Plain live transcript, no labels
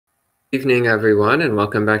Evening, everyone, and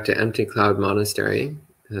welcome back to Empty Cloud Monastery.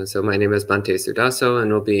 So my name is Bhante Suddhaso,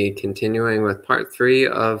 and we'll be continuing with part 3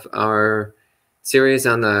 of our series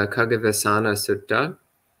on the Khaggavisana Sutta.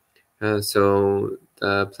 So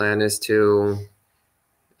the plan is to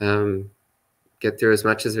get through as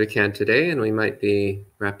much as we can today, and we might be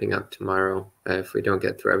wrapping up tomorrow if we don't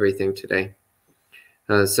get through everything today.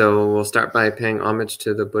 So we'll start by paying homage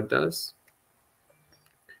to the Buddhas.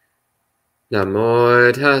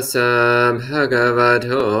 Namo tassa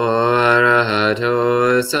bhagavato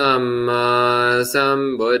arahato samma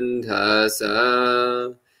sambuddhassa.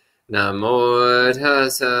 Namo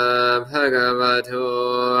tassa bhagavato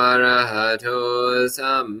arahato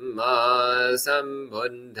samma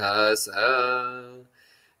sambuddhassa.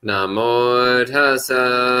 Namo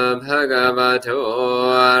tassa bhagavato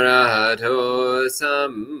arahato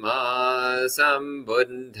samma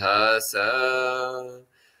sambuddhassa.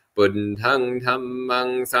 Buddhang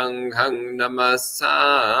dhammang sanghang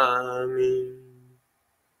namasami.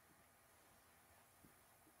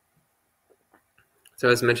 So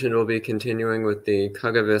as mentioned, we'll be continuing with the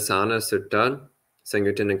Khaggavisana Sutta,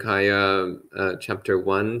 Samyutta Nikaya, chapter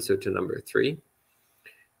 1, sutta number 3,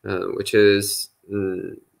 which is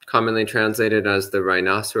commonly translated as the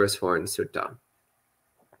Rhinoceros Horn Sutta.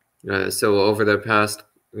 So over the past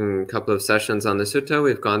couple of sessions on the sutta,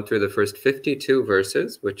 we've gone through the first 52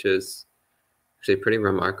 verses, which is actually pretty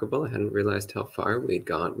remarkable. I hadn't realized how far we'd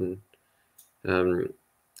gotten in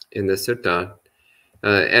the sutta.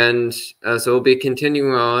 So we'll be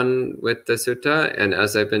continuing on with the sutta, and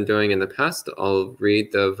as I've been doing in the past, I'll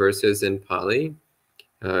read the verses in Pāli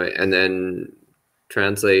and then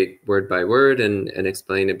translate word by word and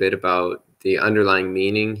explain a bit about the underlying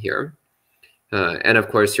meaning here. And of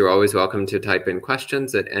course, you're always welcome to type in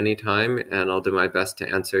questions at any time, and I'll do my best to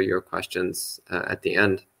answer your questions at the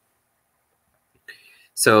end.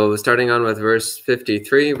 So starting on with verse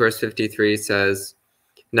 53, verse 53 says,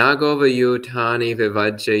 Nagovayutani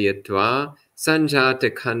vivajayitva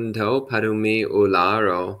sanjata kanto parumi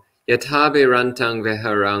ularo yatabirantang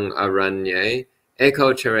viharang aranye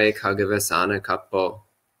ekochare Khaggavisana kappo.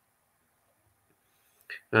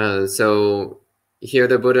 So here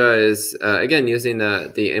the Buddha is, again, using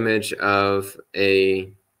the image of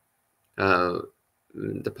the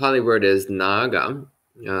Pali word is naga.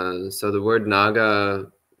 So the word naga,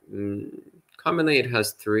 commonly it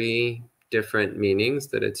has 3 different meanings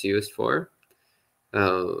that it's used for.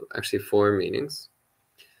 Actually 4 meanings.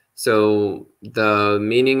 So the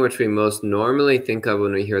meaning which we most normally think of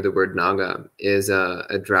when we hear the word naga is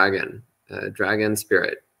a dragon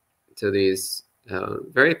spirit. So these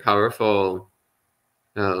very powerful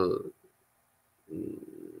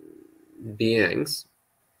beings,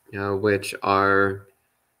 which are,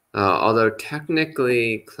 although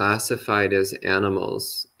technically classified as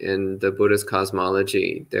animals in the Buddhist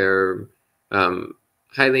cosmology, they're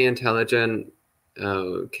highly intelligent,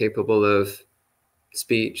 capable of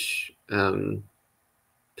speech,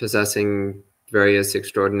 possessing various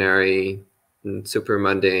extraordinary and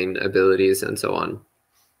supramundane abilities, and so on.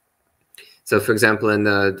 So, for example, in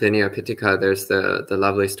the Vinaya Pitaka, there's the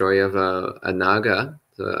lovely story of a naga,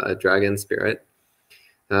 a dragon spirit,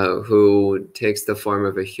 who takes the form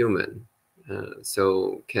of a human,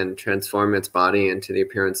 so can transform its body into the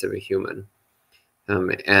appearance of a human,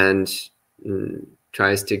 and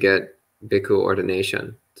tries to get bhikkhu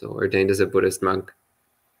ordination, so ordained as a Buddhist monk.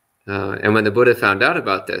 And when the Buddha found out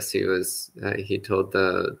about this, he told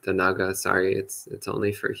the naga, sorry, it's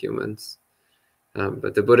only for humans.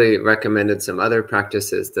 But the Buddha recommended some other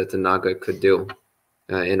practices that the naga could do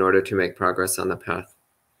in order to make progress on the path.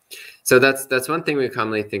 So that's one thing we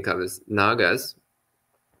commonly think of as nagas,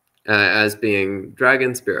 as being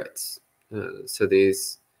dragon spirits. So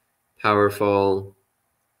these powerful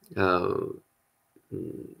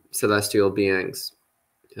celestial beings.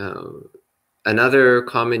 Another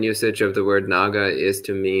common usage of the word naga is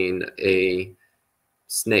to mean a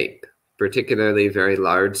snake, particularly very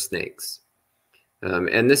large snakes.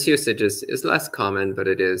 And this usage is less common, but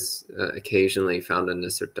it is occasionally found in the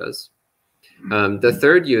suttas. The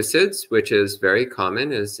third usage, which is very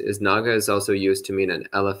common, is naga is also used to mean an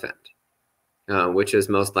elephant, which is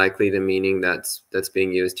most likely the meaning that's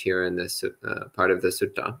being used here in this part of the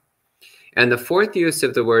sutta. And the fourth use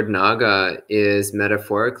of the word naga is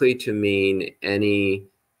metaphorically to mean any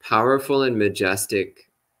powerful and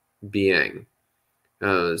majestic being.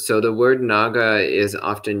 So the word naga is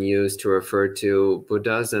often used to refer to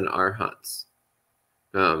Buddhas and Arhats.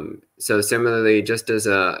 So similarly, just as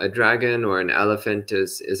a dragon or an elephant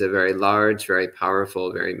is a very large, very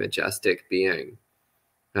powerful, very majestic being,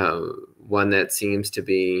 one that seems to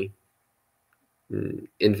be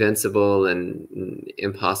invincible and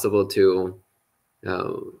impossible to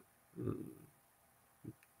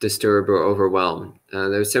disturb or overwhelm.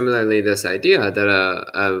 There's similarly this idea that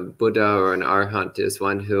a Buddha or an Arhat is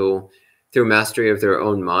one who, through mastery of their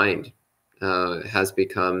own mind, has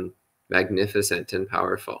become magnificent and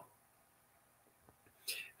powerful.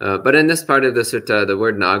 But in this part of the sutta, the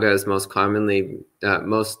word naga is most commonly,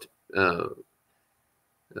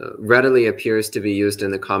 readily appears to be used in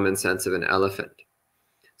the common sense of an elephant.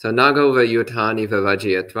 So nagova yutani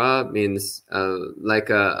vavajiyatva means like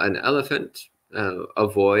an elephant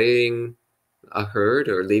avoiding a herd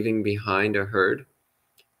or leaving behind a herd.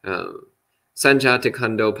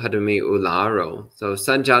 Sanjatikando padumi ularo. So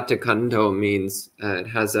sanjatikando means it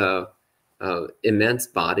has a immense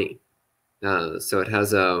body. So it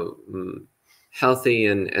has a healthy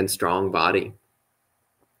and strong body.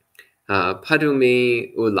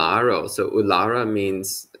 Padumi ularo. So ulara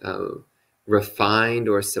means refined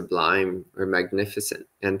or sublime or magnificent.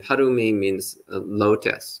 And padumi means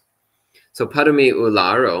lotus. So padumi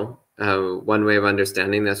ularo, one way of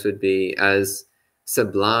understanding this would be as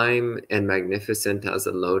sublime and magnificent as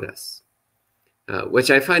a lotus, which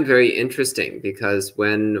I find very interesting because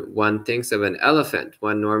when one thinks of an elephant,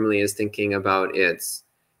 one normally is thinking about its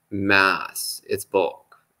mass, its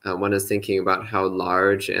bulk. One is thinking about how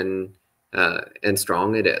large and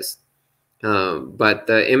strong it is. But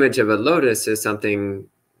the image of a lotus is something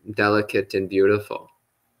delicate and beautiful.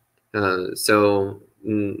 So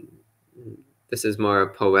this is more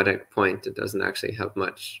a poetic point. It doesn't actually have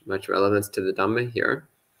much relevance to the Dhamma here,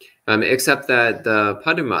 except that the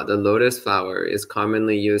paduma, the lotus flower, is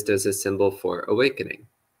commonly used as a symbol for awakening.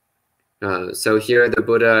 So here the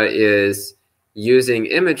Buddha is using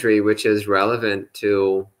imagery which is relevant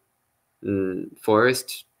to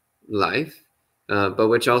forest life, but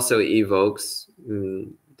which also evokes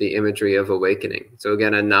the imagery of awakening. So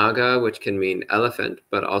again, a naga, which can mean elephant,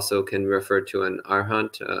 but also can refer to an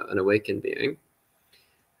arhat, an awakened being.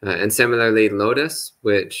 And similarly, lotus,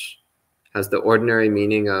 which has the ordinary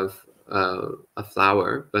meaning of a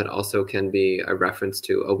flower, but also can be a reference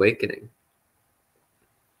to awakening.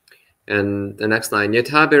 And the next line,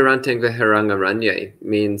 yatha biranting viharangaranye,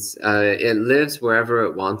 means it lives wherever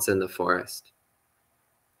it wants in the forest.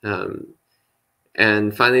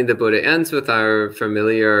 And finally, the Buddha ends with our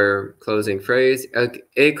familiar closing phrase,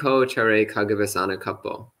 eko chare Khaggavisana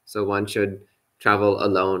Sutta. So one should travel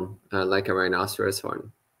alone, like a rhinoceros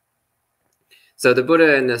horn. So the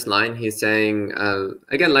Buddha in this line, he's saying,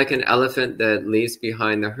 again, like an elephant that leaves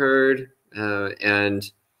behind the herd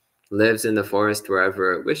and lives in the forest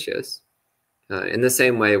wherever it wishes. In the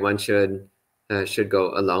same way, one should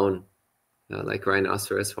go alone, like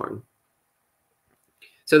rhinoceros horn.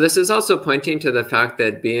 So this is also pointing to the fact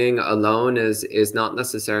that being alone is not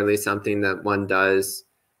necessarily something that one does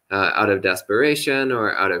out of desperation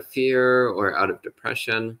or out of fear or out of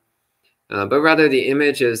depression, but rather the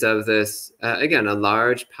image is of this, again, a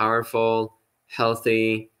large, powerful,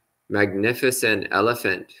 healthy, magnificent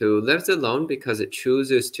elephant who lives alone because it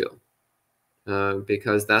chooses to,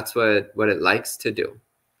 because that's what it likes to do.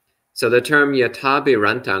 So the term yatha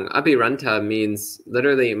abhirantang, abhiranta means,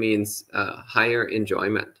 literally it means higher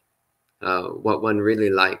enjoyment, what one really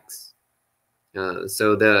likes.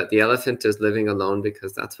 So the elephant is living alone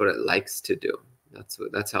because that's what it likes to do.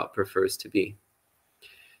 That's how it prefers to be.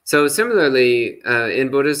 So similarly, in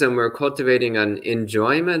Buddhism, we're cultivating an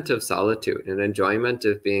enjoyment of solitude, an enjoyment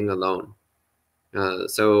of being alone.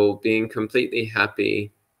 So being completely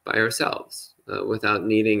happy by ourselves, without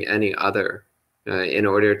needing any other, in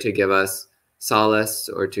order to give us solace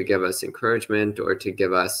or to give us encouragement or to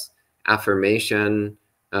give us affirmation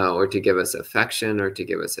or to give us affection or to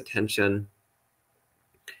give us attention.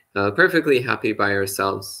 Perfectly happy by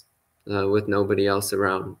ourselves with nobody else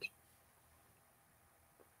around.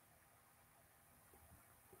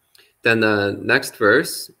 Then the next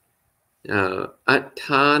verse,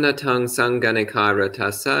 Attanatang sanganikara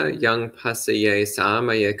tasa yang pasaye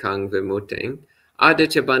samayekang vimuting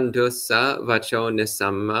adichabandhusa vacho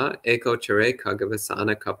nisamma eko chare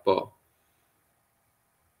Khaggavisana Sutta.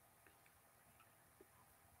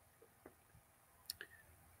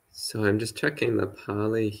 So I'm just checking the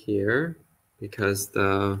Pāli here because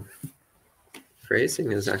the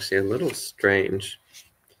phrasing is actually a little strange.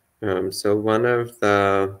 So one of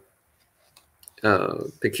the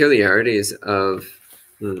peculiarities of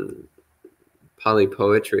Pāli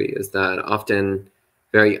poetry is that often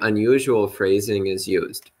very unusual phrasing is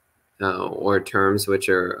used, or terms which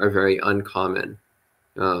are very uncommon,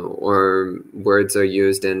 or words are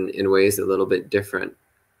used in ways a little bit different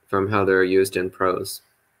from how they're used in prose.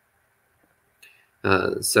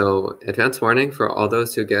 So advance warning for all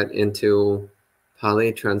those who get into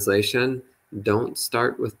Pali translation, don't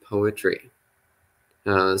start with poetry.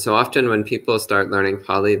 So often when people start learning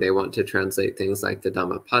Pali, they want to translate things like the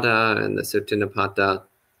Dhammapada and the Suttanipata.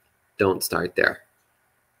 Don't start there.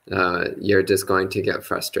 You're just going to get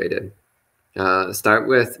frustrated. Start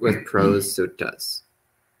with prose suttas.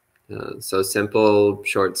 So simple,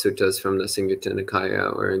 short suttas from the Samyutta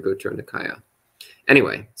Nikaya or Anguttara Nikaya.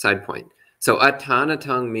 Anyway, side point. So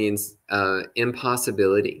atanatang means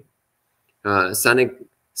impossibility. Sanganika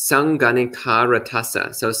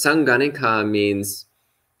ratasa. So sanganika means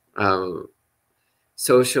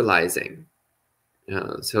socializing.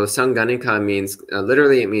 So sanganika means,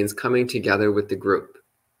 literally it means coming together with the group.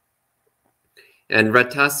 And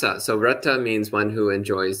ratasa, so rata means one who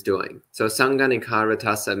enjoys doing. So sanganika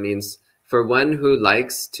ratasa means for one who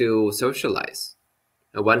likes to socialize,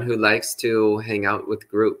 one who likes to hang out with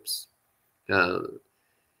groups. So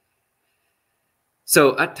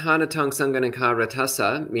attanatang sanganika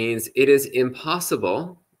ratasa means it is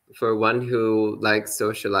impossible for one who likes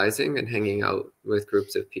socializing and hanging out with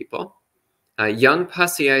groups of people. Yang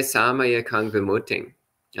pasaya samaya kang vimuting.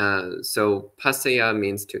 So pasaya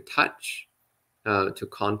means to touch, to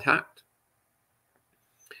contact.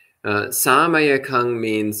 Samaya kang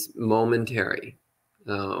means momentary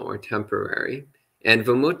or temporary. And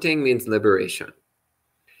vimuting means liberation.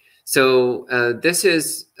 So this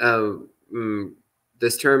is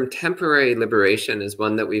this term temporary liberation is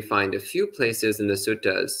one that we find a few places in the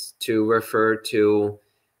suttas to refer to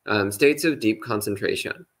states of deep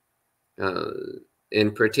concentration.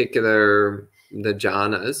 In particular, the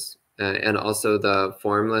jhanas and also the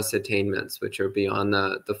formless attainments, which are beyond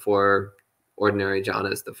the four ordinary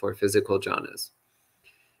jhanas, the four physical jhanas.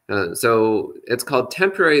 So it's called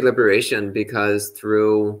temporary liberation because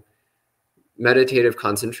through meditative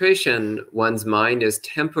concentration, one's mind is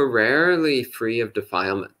temporarily free of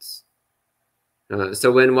defilements.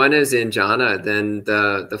 So when one is in jhana, then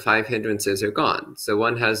the five hindrances are gone. So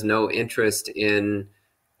one has no interest in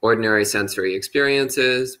ordinary sensory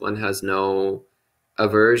experiences. One has no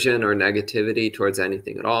aversion or negativity towards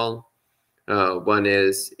anything at all. One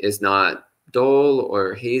is not dull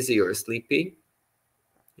or hazy or sleepy.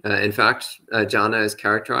 In fact, jhana is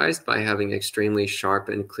characterized by having extremely sharp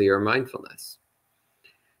and clear mindfulness.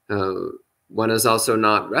 One is also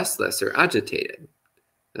not restless or agitated.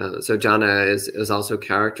 So jhana is also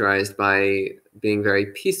characterized by being very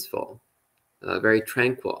peaceful, very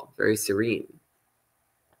tranquil, very serene.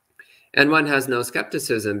 And one has no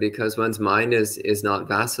skepticism because one's mind is not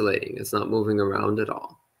vacillating. It's not moving around at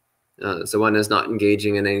all. So one is not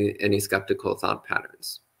engaging in any skeptical thought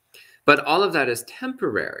patterns. But all of that is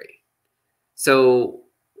temporary. So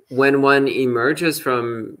when one emerges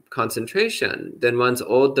from concentration, then one's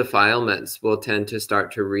old defilements will tend to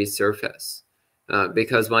start to resurface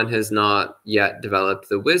because one has not yet developed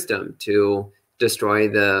the wisdom to destroy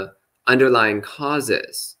the underlying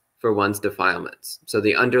causes for one's defilements. So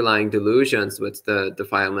the underlying delusions which the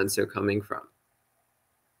defilements are coming from.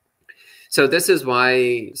 So this is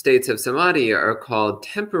why states of samadhi are called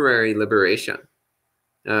temporary liberation.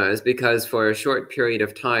 Is because for a short period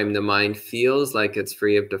of time, the mind feels like it's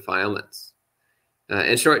free of defilements.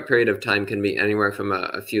 And short period of time can be anywhere from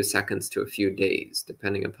a few seconds to a few days,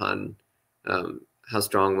 depending upon how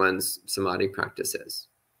strong one's samadhi practice is.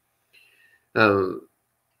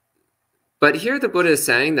 But here the Buddha is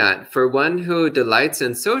saying that for one who delights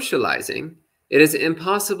in socializing, it is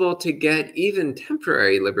impossible to get even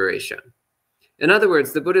temporary liberation. In other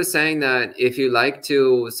words, the Buddha is saying that if you like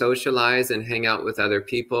to socialize and hang out with other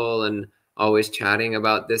people and always chatting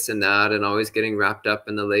about this and that and always getting wrapped up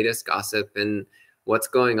in the latest gossip and what's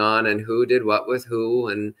going on and who did what with who,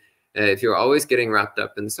 and if you're always getting wrapped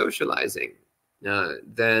up in socializing,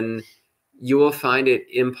 then you will find it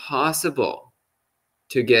impossible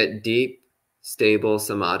to get deep, stable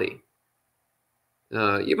samadhi.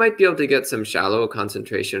 You might be able to get some shallow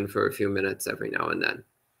concentration for a few minutes every now and then.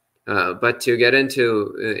 But to get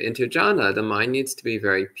into jhana, the mind needs to be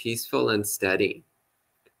very peaceful and steady.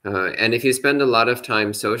 And if you spend a lot of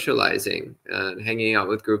time socializing, hanging out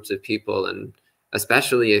with groups of people, and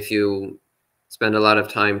especially if you spend a lot of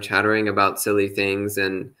time chattering about silly things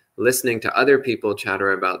and listening to other people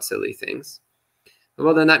chatter about silly things,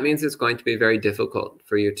 well, then that means it's going to be very difficult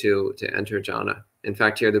for you to enter jhana. In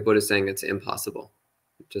fact, here the Buddha is saying it's impossible.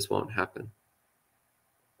 It just won't happen.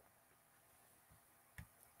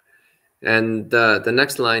 And the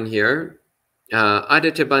next line here,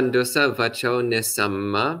 aditya bandhusa vacho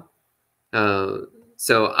nisamma.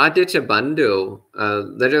 So aditya bandhu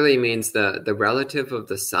literally means the relative of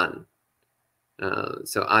the sun.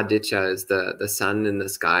 So aditya is the sun in the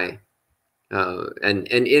sky. And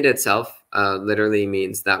it itself literally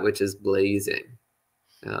means that which is blazing,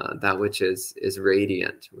 that which is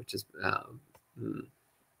radiant, which is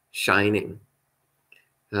shining.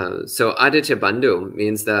 So Aditya Bandhu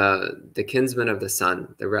means the kinsman of the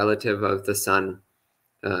sun, the relative of the sun,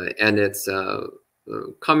 and it's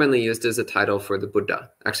commonly used as a title for the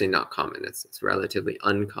Buddha. Actually, not common; it's relatively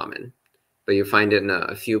uncommon, but you find it in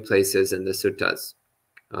a few places in the suttas,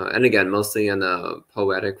 and again, mostly in the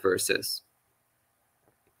poetic verses.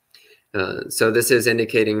 So this is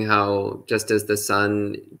indicating how just as the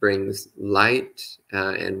sun brings light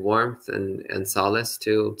and warmth and solace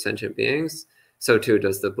to sentient beings, so too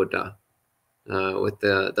does the Buddha. With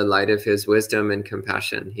the light of his wisdom and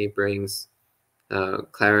compassion, he brings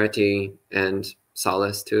clarity and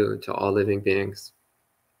solace to all living beings.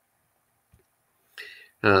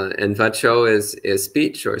 And vacho is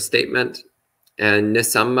speech or statement, and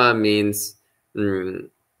nisamma means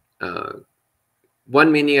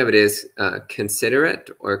one meaning of it is considerate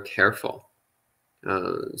or careful.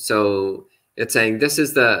 So it's saying this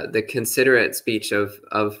is the considerate speech of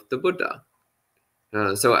the Buddha.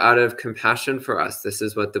 So out of compassion for us, this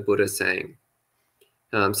is what the Buddha is saying.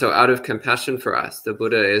 So out of compassion for us, the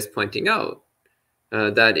Buddha is pointing out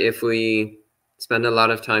that if we spend a lot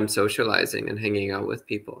of time socializing and hanging out with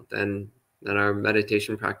people, then our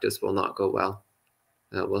meditation practice will not go well.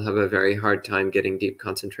 We'll have a very hard time getting deep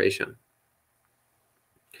concentration.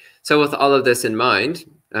 So with all of this in mind,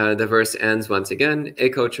 the verse ends once again,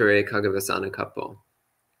 Eko chere Khaggavisana Kappo.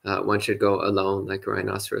 One should go alone like a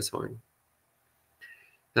rhinoceros horn.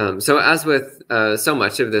 So as with so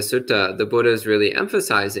much of the sutta, the Buddha is really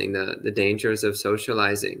emphasizing the dangers of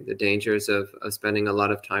socializing, the dangers of spending a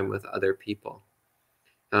lot of time with other people.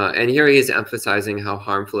 And here he is emphasizing how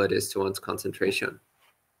harmful it is to one's concentration.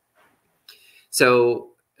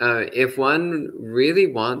 So if one really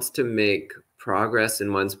wants to make progress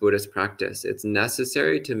in one's Buddhist practice, it's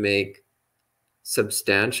necessary to make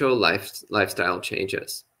substantial lifestyle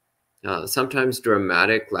changes, sometimes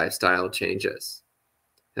dramatic lifestyle changes.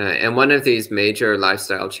 And one of these major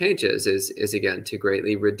lifestyle changes is again, to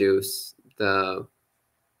greatly reduce the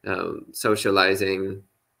socializing,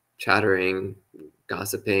 chattering,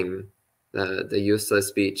 gossiping, the useless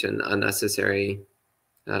speech and unnecessary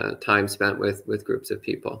time spent with groups of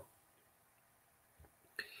people.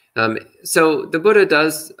 So the Buddha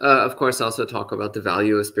does, of course, also talk about the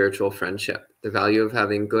value of spiritual friendship, the value of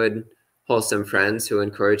having good, wholesome friends who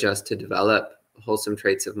encourage us to develop wholesome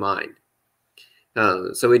traits of mind.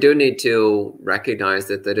 So we do need to recognize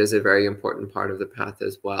that that is a very important part of the path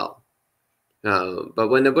as well. But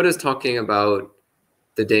when the Buddha is talking about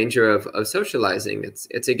the danger of socializing,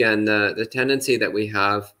 it's again the tendency that we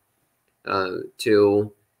have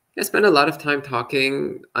to spend a lot of time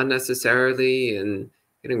talking unnecessarily and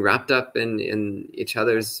getting wrapped up in each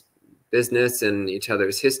other's business and each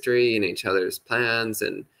other's history and each other's plans,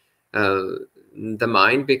 and the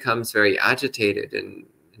mind becomes very agitated and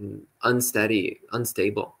unsteady,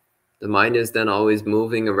 unstable. The mind is then always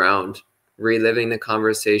moving around, reliving the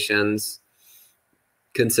conversations,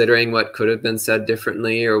 considering what could have been said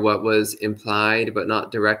differently or what was implied but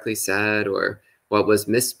not directly said, or what was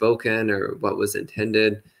misspoken or what was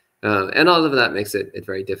intended. And all of that makes it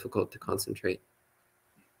very difficult to concentrate.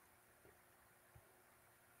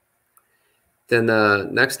 Then the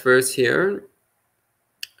next verse here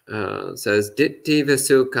says, Ditti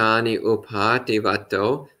visukani upati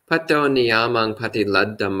vato, pato niyamang pati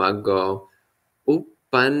ladda maggo,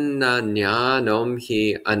 uppanna jnanom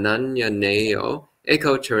hi ananya neo,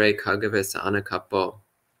 eko chere Khaggavisana Kappo.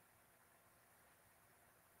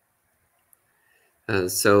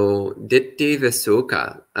 So ditti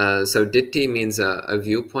visuka. So ditti means a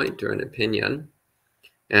viewpoint or an opinion.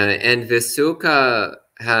 And visuka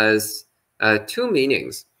has two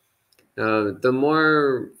meanings. The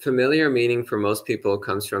more familiar meaning for most people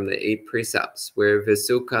comes from the 8 precepts, where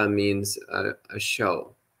visuka means a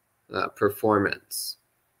show, performance,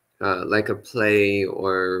 like a play,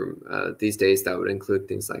 or these days that would include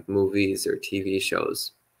things like movies or TV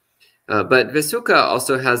shows. But visuka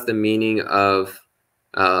also has the meaning of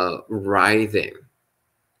writhing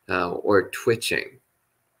or twitching.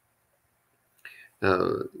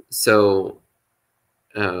 So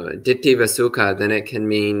ditti visuka, then it can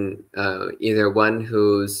mean either one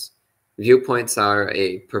whose viewpoints are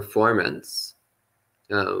a performance,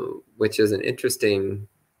 which is an interesting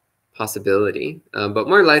possibility. But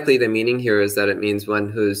more likely the meaning here is that it means one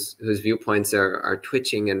whose viewpoints are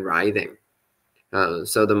twitching and writhing.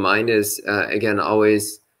 So the mind is, again,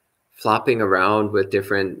 always flopping around with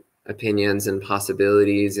different opinions and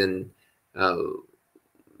possibilities and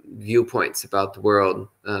viewpoints about the world.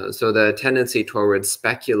 So the tendency towards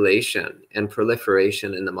speculation and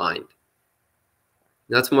proliferation in the mind.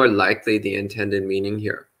 That's more likely the intended meaning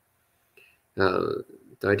here. Though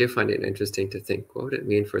I do find it interesting to think, what would it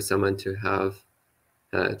mean for someone to have,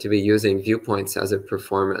 to be using viewpoints as a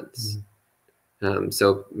performance?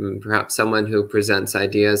 So perhaps someone who presents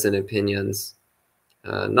ideas and opinions,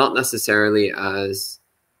 not necessarily as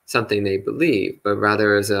something they believe, but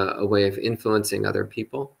rather as a way of influencing other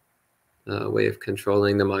people, a way of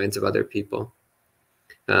controlling the minds of other people.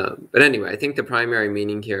 But anyway, I think the primary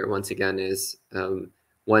meaning here, once again, is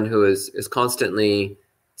one who is constantly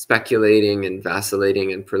speculating and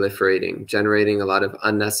vacillating and proliferating, generating a lot of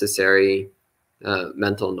unnecessary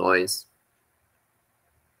mental noise.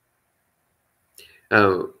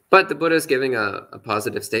 But the Buddha is giving a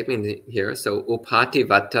positive statement here. So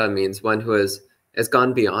upativatta means one who has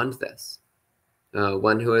gone beyond this,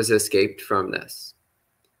 one who has escaped from this.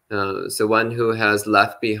 So one who has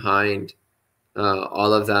left behind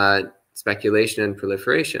all of that speculation and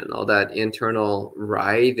proliferation, all that internal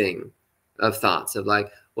writhing of thoughts of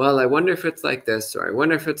like, well, I wonder if it's like this, or I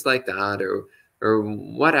wonder if it's like that, or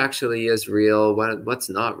what actually is real, what's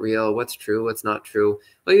not real, what's true, what's not true.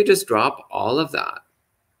 Well, you just drop all of that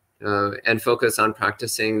and focus on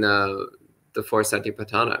practicing the four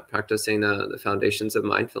satipatthana, practicing the foundations of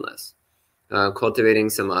mindfulness, cultivating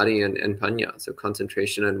samadhi and panya, so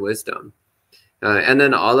concentration and wisdom. And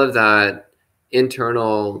then all of that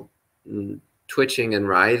internal twitching and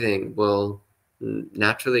writhing will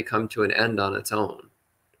naturally come to an end on its own.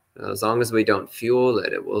 As long as we don't fuel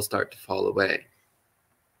it, it will start to fall away.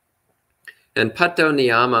 And patto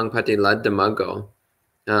niyamang patiladdhamago.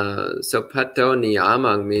 So patto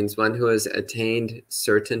niyamang means one who has attained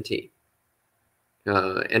certainty.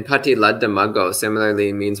 And patiladdhamago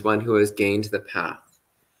similarly means one who has gained the path.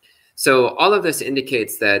 So all of this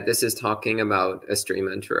indicates that this is talking about a stream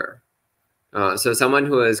enterer. So someone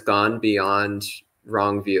who has gone beyond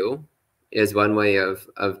wrong view is one way of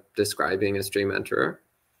describing a stream enterer.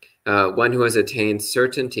 One who has attained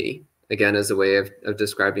certainty, again, is a way of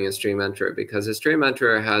describing a stream enterer, because a stream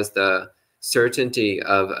enterer has the certainty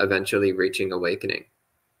of eventually reaching awakening.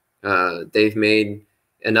 They've made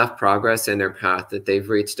enough progress in their path that they've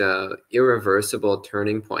reached an irreversible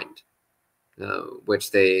turning point,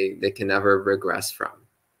 which they can never regress from.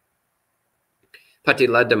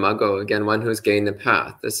 Patiladdhamago, again, one who's gained the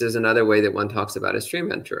path. This is another way that one talks about a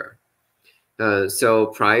stream enterer. So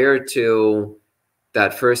prior to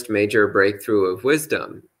that first major breakthrough of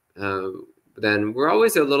wisdom, then we're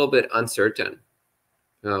always a little bit uncertain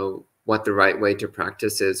what the right way to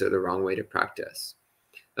practice is or the wrong way to practice.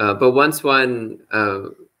 But once one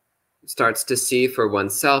starts to see for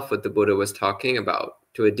oneself what the Buddha was talking about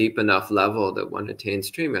to a deep enough level that one attains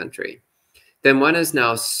stream entry, then one is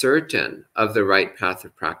now certain of the right path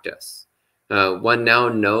of practice. One now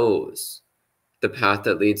knows the path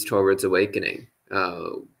that leads towards awakening.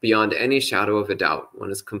 Beyond any shadow of a doubt,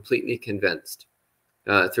 one is completely convinced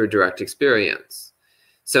through direct experience.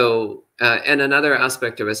 So, and another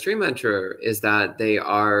aspect of a stream enterer is that they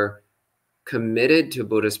are committed to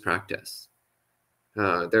Buddhist practice.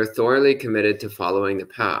 They're thoroughly committed to following the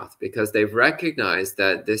path because they've recognized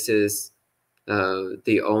that this is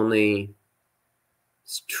the only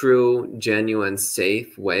true, genuine,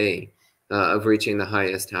 safe way of reaching the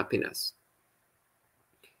highest happiness.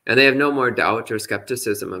 And they have no more doubt or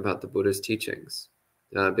skepticism about the Buddha's teachings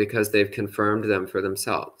because they've confirmed them for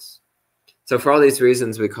themselves. So for all these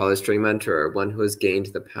reasons, we call a stream enterer one who has gained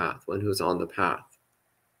the path, one who's on the path.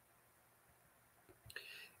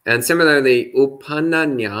 And similarly, uppanna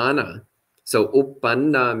jnana. So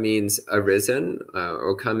uppanna means arisen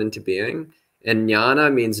or come into being, and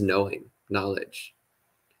jnana means knowing, knowledge.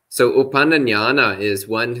 So uppanna jnana is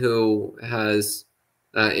one who has,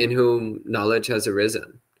 in whom knowledge has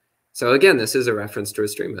arisen. So again, this is a reference to a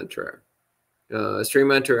stream enterer. A stream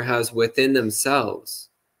enterer has within themselves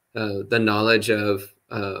the knowledge of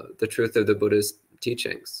the truth of the Buddha's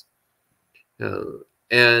teachings.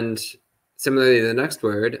 And similarly, the next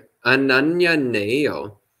word,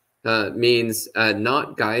 ananyaneyo, means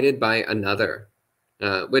not guided by another,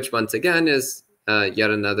 which once again is yet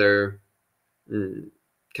another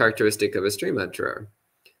characteristic of a stream enterer.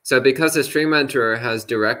 So because a stream enterer has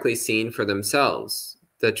directly seen for themselves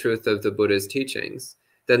the truth of the Buddha's teachings,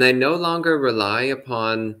 then they no longer rely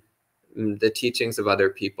upon the teachings of other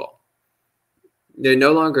people. They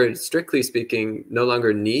no longer, strictly speaking, no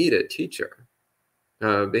longer need a teacher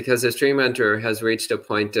because a stream enterer has reached a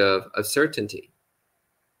point of certainty.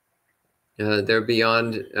 They're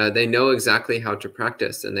beyond, they know exactly how to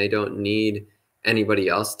practice and they don't need anybody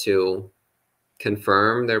else to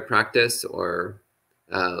confirm their practice or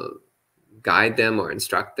guide them or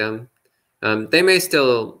instruct them. They may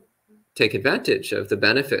still take advantage of the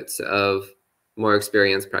benefits of more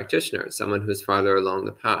experienced practitioners, someone who's farther along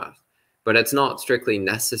the path, but it's not strictly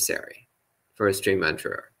necessary for a stream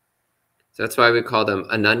enterer. So that's why we call them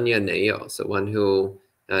ananya neyo, so one who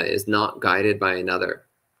is not guided by another.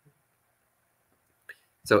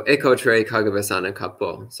 So ekotre Khaggavisana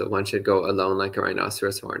Kappo, so one should go alone like a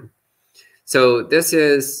rhinoceros horn. So this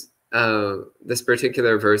is this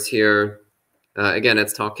particular verse here. Again,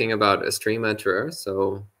 it's talking about a stream enterer.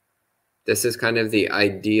 So this is kind of the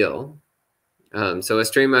ideal. So a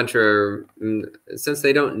stream enterer, since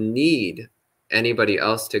they don't need anybody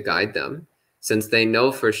else to guide them, since they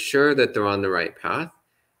know for sure that they're on the right path,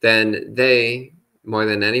 then they, more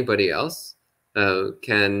than anybody else,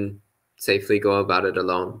 can safely go about it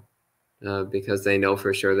alone because they know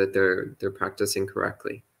for sure that they're practicing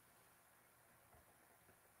correctly.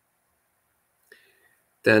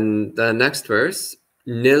 Then the next verse,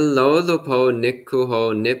 Nilolupo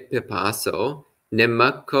nikkuho nippipaso,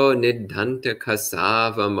 nimakko nidhanta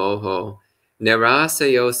kasava moho,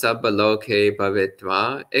 nirasayo sabbaloke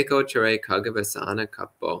bhavitva, ekochare Khaggavisana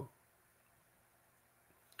kappo.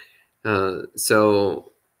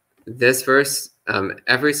 So this verse,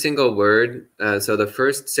 every single word, so the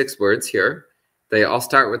first 6 words here, they all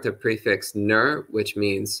start with the prefix nir, which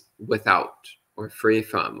means without or free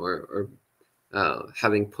from or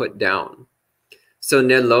having put down. So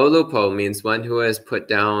nilolupo means one who has put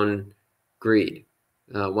down greed,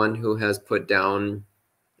 one who has put down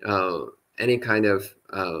any kind of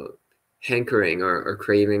hankering or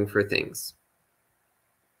craving for things.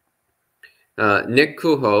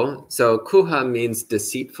 Nikkuho, so kuha means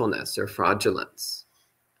deceitfulness or fraudulence.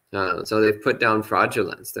 So they've put down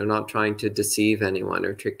fraudulence. They're not trying to deceive anyone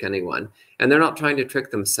or trick anyone. And they're not trying to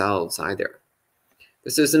trick themselves either.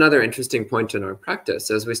 This is another interesting point in our practice.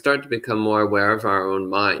 As we start to become more aware of our own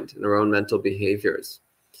mind and our own mental behaviors,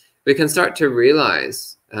 we can start to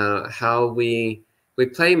realize how we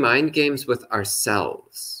play mind games with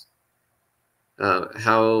ourselves.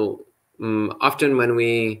 How often when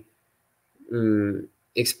we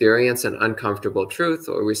experience an uncomfortable truth,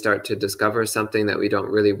 or we start to discover something that we don't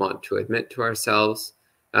really want to admit to ourselves,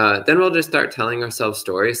 then we'll just start telling ourselves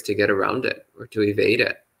stories to get around it or to evade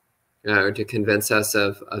it. Or to convince us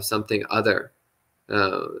of something other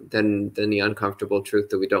than the uncomfortable truth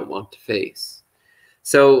that we don't want to face.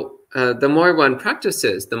 So the more one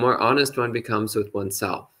practices, the more honest one becomes with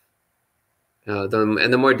oneself. And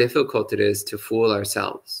the more difficult it is to fool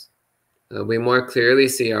ourselves. We more clearly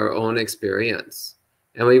see our own experience.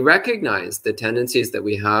 And we recognize the tendencies that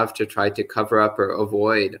we have to try to cover up or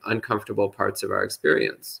avoid uncomfortable parts of our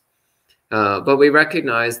experience. But we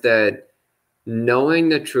recognize that knowing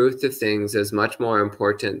the truth of things is much more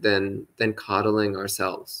important than coddling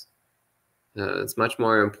ourselves. It's much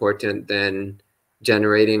more important than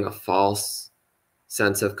generating a false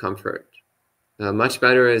sense of comfort. Much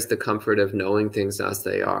better is the comfort of knowing things as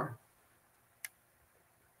they are.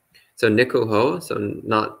 So nikkuho, so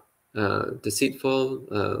not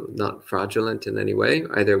deceitful, not fraudulent in any way,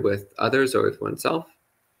 either with others or with oneself.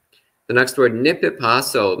 The next word,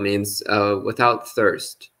 nippipaso, means without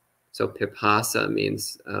thirst. So pipasa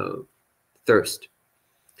means thirst.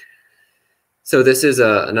 So this is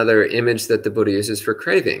another image that the Buddha uses for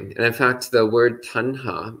craving. And in fact, the word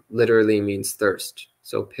tanha literally means thirst.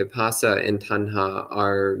 So pipasa and tanha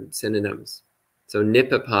are synonyms. So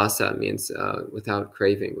nippipasa means without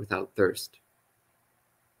craving, without thirst.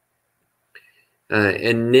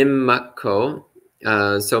 And nimmakko,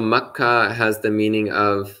 so makka has the meaning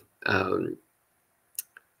of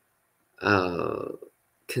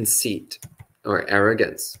conceit or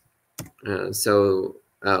arrogance. It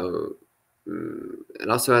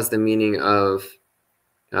also has the meaning of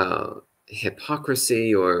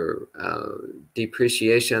hypocrisy or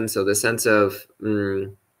depreciation. So the sense of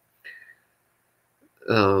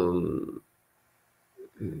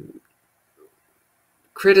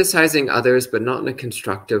criticizing others, but not in a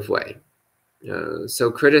constructive way.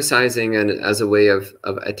 So criticizing as a way of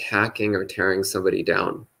attacking or tearing somebody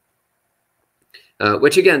down.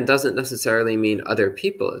 Which again doesn't necessarily mean other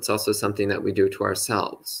people. It's also something that we do to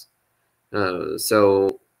ourselves.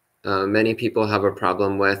 Many people have a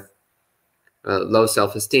problem with low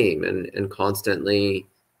self-esteem and constantly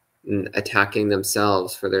attacking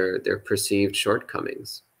themselves for their perceived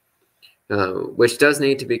shortcomings, which does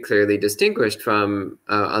need to be clearly distinguished from,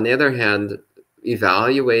 on the other hand,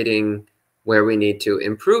 evaluating where we need to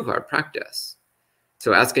improve our practice.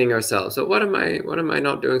 So asking ourselves, so what am I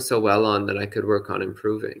not doing so well on that I could work on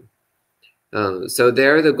improving? So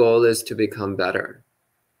there the goal is to become better.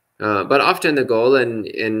 But often the goal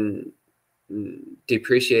in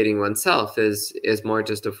depreciating oneself is more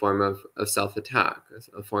just a form of self-attack,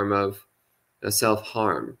 a form of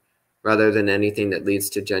self-harm, rather than anything that leads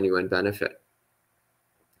to genuine benefit.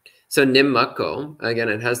 So nimmako, again,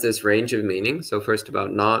 it has this range of meaning. So first,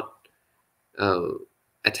 about not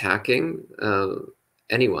attacking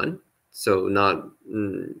anyone, so not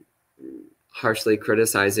harshly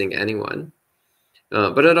criticizing anyone.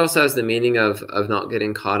 But it also has the meaning of not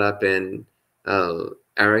getting caught up in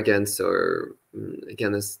arrogance or,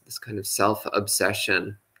 again, this kind of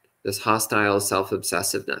self-obsession, this hostile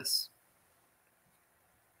self-obsessiveness.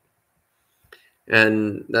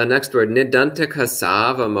 And the next word, nidantaka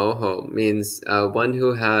sava moho, means one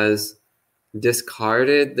who has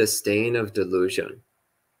discarded the stain of delusion.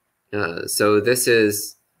 So this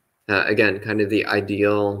is, again, kind of the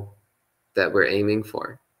ideal that we're aiming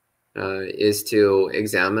for, is to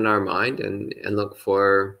examine our mind and look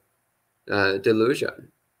for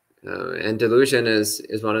delusion. And delusion is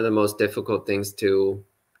one of the most difficult things to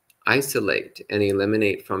isolate and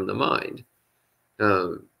eliminate from the mind,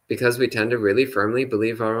 because we tend to really firmly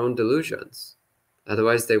believe our own delusions.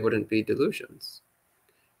 Otherwise, they wouldn't be delusions.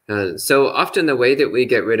 So often the way that we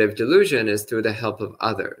get rid of delusion is through the help of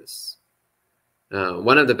others.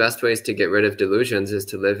 One of the best ways to get rid of delusions is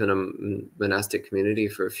to live in a monastic community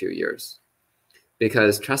for a few years.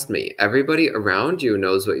 Because trust me, everybody around you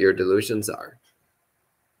knows what your delusions are.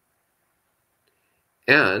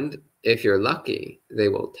 And if you're lucky, they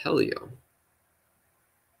will tell you.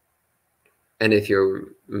 And if you're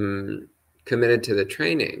committed to the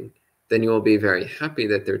training, then you will be very happy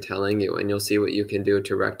that they're telling you, and you'll see what you can do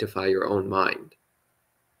to rectify your own mind.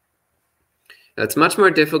 It's much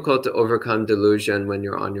more difficult to overcome delusion when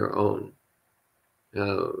you're on your own.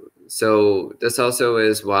 So this also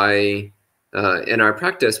is why in our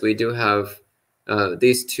practice, we do have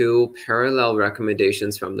these two parallel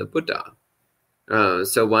recommendations from the Buddha.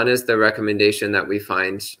 So one is the recommendation that we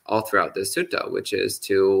find all throughout the sutta, which is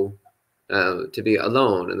to be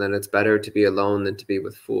alone, and then it's better to be alone than to be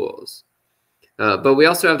with fools. But we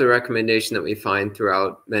also have the recommendation that we find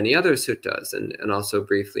throughout many other suttas, and also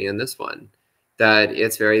briefly in this one, that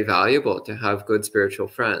it's very valuable to have good spiritual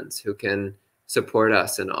friends who can support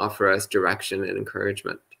us and offer us direction and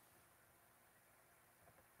encouragement.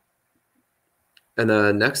 And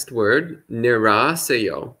the next word,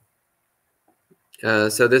 nirasayo.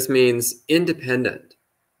 So this means independent,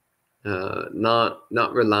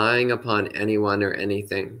 not relying upon anyone or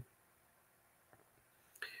anything.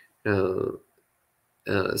 So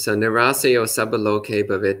nirasayo sabaloke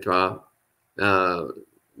bhavitva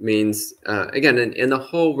means, again, in the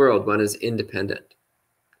whole world, one is independent.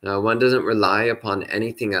 One doesn't rely upon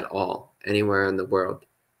anything at all, anywhere in the world.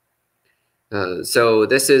 So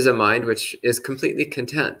this is a mind which is completely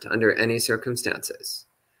content under any circumstances.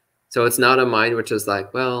 So it's not a mind which is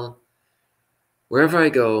like, well, wherever I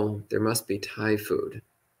go, there must be Thai food.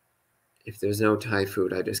 If there's no Thai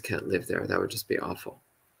food, I just can't live there. That would just be awful.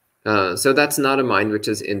 So that's not a mind which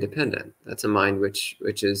is independent. That's a mind which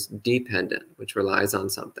is dependent, which relies on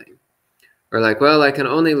something. Or like, well, I can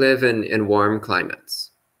only live in warm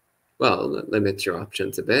climates. Well, that limits your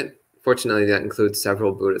options a bit. Fortunately, that includes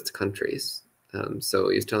several Buddhist countries. So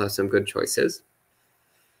you still have some good choices.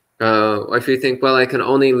 Or if you think, well, I can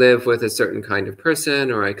only live with a certain kind of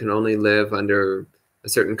person, or I can only live under a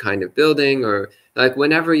certain kind of building, or like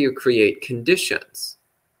whenever you create conditions,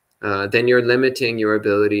 then you're limiting your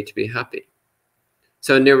ability to be happy.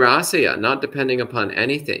 So nirasaya, not depending upon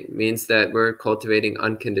anything, means that we're cultivating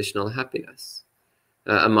unconditional happiness,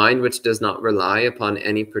 a mind which does not rely upon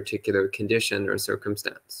any particular condition or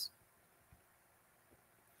circumstance.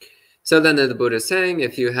 So then the Buddha is saying,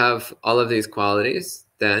 if you have all of these qualities,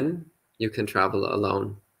 then you can travel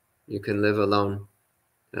alone. You can live alone.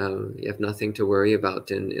 You have nothing to worry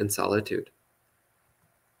about in solitude.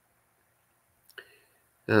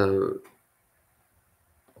 Then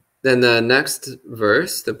the next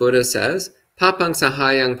verse, the Buddha says, Papang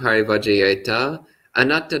sahayang parivajayeta,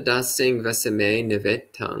 anatta dasing vasame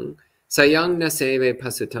nivetang, sayang naseve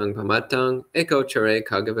pasutang pamatang, ekochare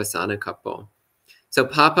Khaggavisana Sutta. So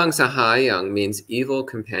papang sahayang means evil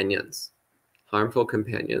companions, harmful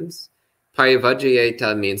companions.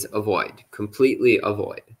 Parivajayeta means avoid, completely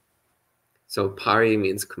avoid. So pari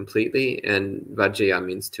means completely, and vajaya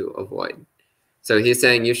means to avoid. So he's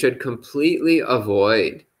saying you should completely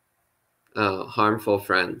avoid harmful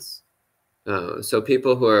friends. So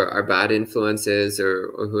people who are bad influences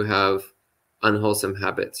or who have unwholesome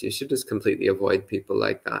habits, you should just completely avoid people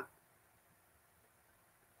like that.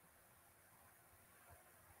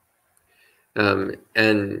 So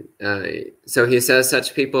he says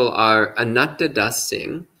such people are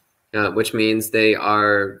anatta-dasing, which means they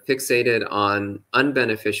are fixated on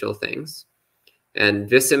unbeneficial things. And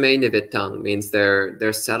visame nivitang means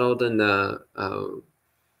they're settled in the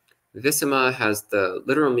visama has the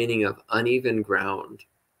literal meaning of uneven ground.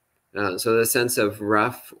 So the sense of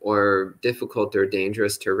rough or difficult or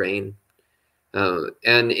dangerous terrain.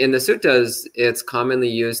 And in the suttas, it's commonly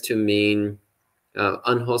used to mean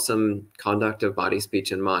unwholesome conduct of body,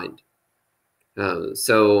 speech, and mind.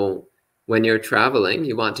 So when you're traveling,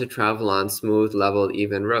 you want to travel on smooth, level,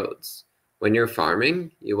 even roads. When you're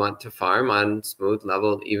farming, you want to farm on smooth,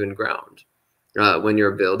 level, even ground. When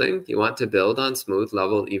you're building, you want to build on smooth,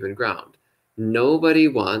 level, even ground. Nobody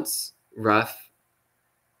wants rough,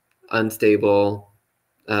 unstable,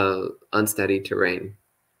 unsteady terrain.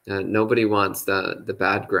 Nobody wants the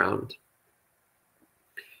bad ground.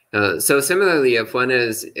 So similarly, if one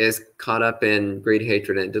is caught up in greed,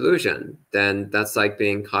 hatred, and delusion, then that's like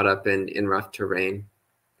being caught up in rough terrain.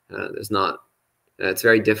 It's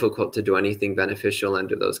very difficult to do anything beneficial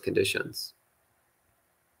under those conditions.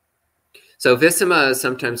 So visama is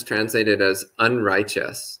sometimes translated as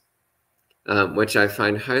unrighteous, which I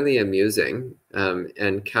find highly amusing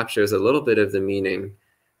and captures a little bit of the meaning,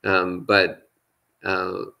 but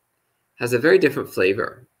has a very different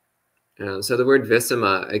flavor. So the word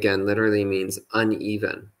visama, again, literally means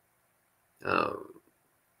uneven.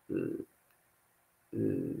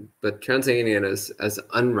 But translating it as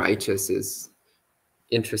unrighteous is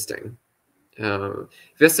interesting.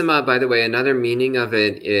 Visama, by the way, another meaning of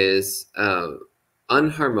it is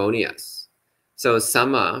unharmonious. So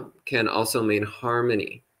sama can also mean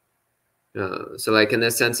harmony. So like in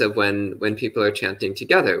the sense of when people are chanting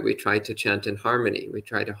together, we try to chant in harmony. We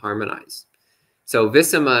try to harmonize. So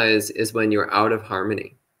visama is when you're out of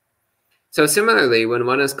harmony. So similarly, when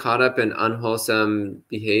one is caught up in unwholesome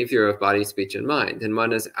behavior of body, speech, and mind, then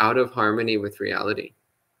one is out of harmony with reality.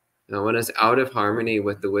 One is out of harmony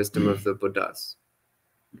with the wisdom of the Buddhas.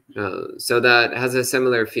 So that has a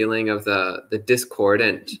similar feeling of the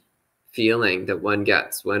discordant feeling that one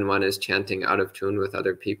gets when one is chanting out of tune with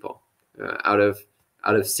other people, out of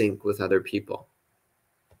sync with other people.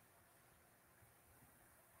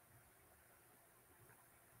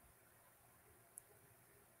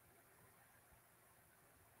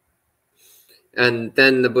 And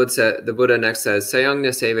then the Buddha next says, Sayang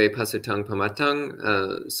naseve pasutang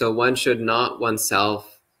pamatang. So one should not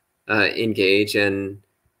oneself engage in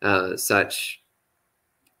such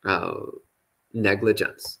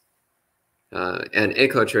negligence. And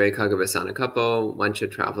ekotere Khaggavisana Sutta, one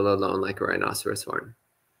should travel alone like a rhinoceros horn.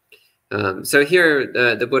 So here,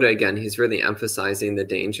 the Buddha, again, he's really emphasizing the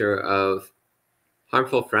danger of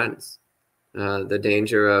harmful friends. The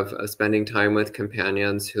danger of spending time with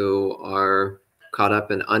companions who are caught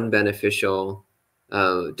up in unbeneficial,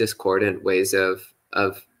 discordant ways of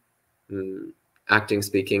acting,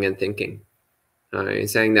 speaking, and thinking.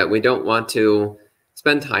 He's saying that we don't want to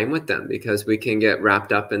spend time with them because we can get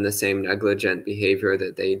wrapped up in the same negligent behavior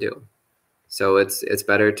that they do. So it's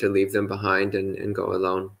better to leave them behind and go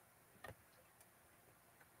alone.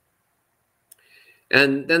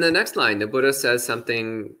 And then the next line, the Buddha says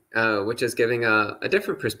something which is giving a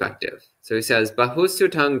different perspective. So he says,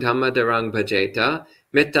 Bahusutang dhammadarang bhajeta,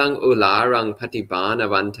 mitang ularang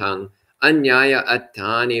patibanavantang, anyaya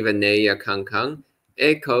attani vaneya kankang,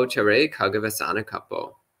 eko chare Khaggavisana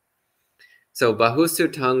Sutta. So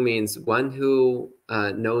bahusutang means one who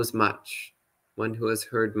knows much, one who has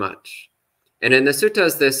heard much. And in the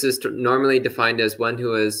suttas, this is normally defined as one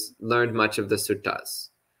who has learned much of the suttas.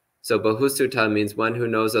 So bahusutta means one who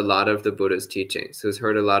knows a lot of the Buddha's teachings, who's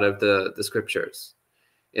heard a lot of the scriptures.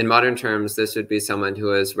 In modern terms, this would be someone who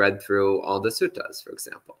has read through all the suttas, for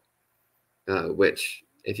example, which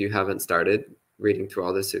if you haven't started reading through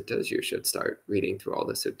all the suttas, you should start reading through all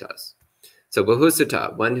the suttas. So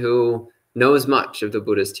bahusutta, one who knows much of the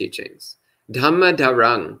Buddha's teachings.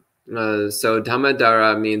 Dhammadarang, so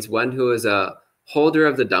dhammadara means one who is a holder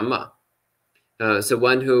of the Dhamma. So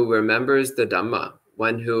one who remembers the Dhamma,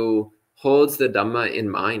 one who holds the Dhamma in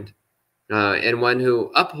mind, and one who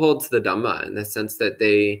upholds the Dhamma in the sense that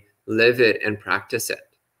they live it and practice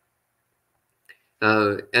it.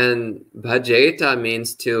 And bhajeta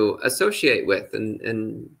means to associate with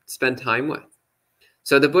and spend time with.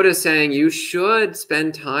 So the Buddha is saying you should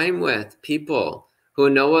spend time with people who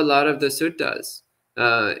know a lot of the suttas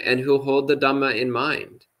and who hold the Dhamma in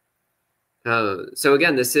mind. So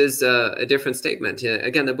again, this is a different statement.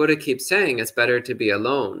 Again, the Buddha keeps saying it's better to be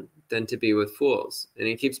alone than to be with fools. And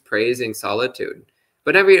he keeps praising solitude.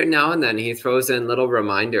 But every now and then he throws in little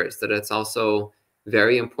reminders that it's also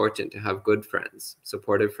very important to have good friends,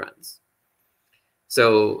 supportive friends.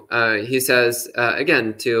 So he says,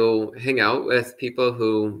 again, to hang out with people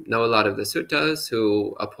who know a lot of the suttas,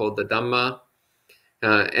 who uphold the Dhamma.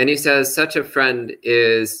 And he says such a friend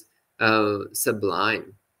is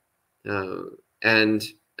sublime. And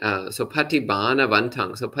so patibana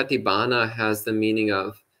vantang. So patibana has the meaning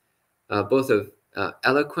of both of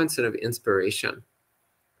eloquence and of inspiration.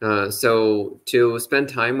 So to spend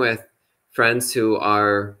time with friends who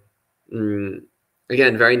are,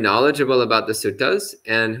 again, very knowledgeable about the suttas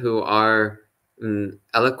and who are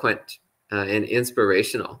eloquent and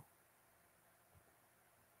inspirational.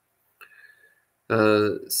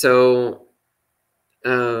 So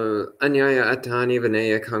anyaya atani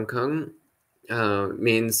vinaya kankang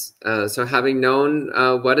means so having known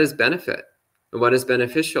what is benefit, what is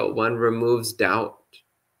beneficial, one removes doubt.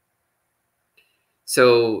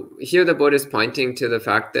 So here the Buddha is pointing to the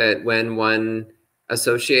fact that when one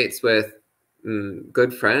associates with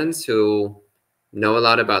good friends who know a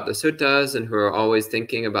lot about the suttas and who are always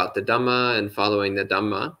thinking about the Dhamma and following the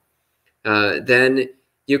Dhamma, then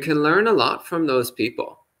you can learn a lot from those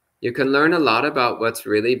people. You can learn a lot about what's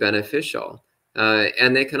really beneficial.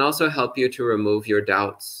 And they can also help you to remove your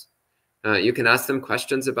doubts. You can ask them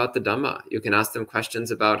questions about the Dhamma. You can ask them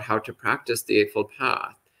questions about how to practice the Eightfold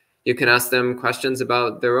Path. You can ask them questions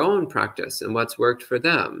about their own practice and what's worked for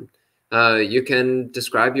them. You can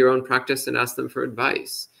describe your own practice and ask them for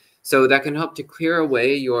advice. So that can help to clear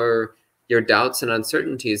away your doubts and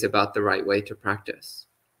uncertainties about the right way to practice.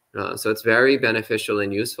 So it's very beneficial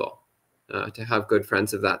and useful to have good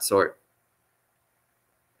friends of that sort.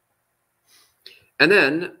 And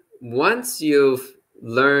then once you've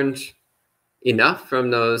learned enough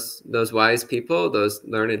from those wise people, those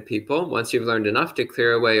learned people, once you've learned enough to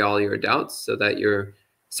clear away all your doubts so that you're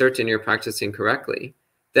certain you're practicing correctly,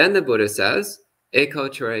 then the Buddha says,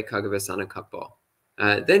 Eko Chare Khaggavisana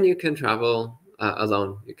Sutta. Then you can travel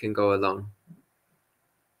alone. You can go alone.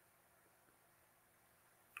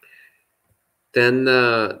 Then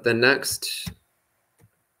the next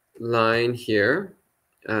line here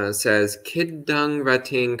says, Kiddang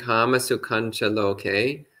rating kama sukhancha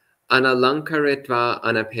loke, analankaritva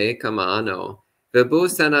anapekamano,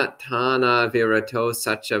 vibhusanatana virato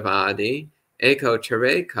sachavadi, eko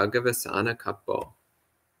chare khaggavisana kappo.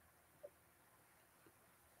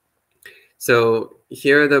 So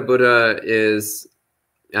here the Buddha is,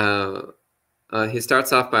 he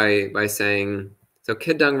starts off by saying, so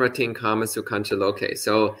kiddang rating kama sukhancha loke.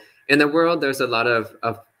 So in the world, there's a lot of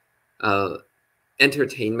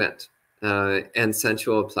entertainment and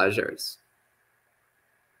sensual pleasures.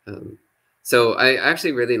 So I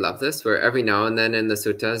actually really love this, where every now and then in the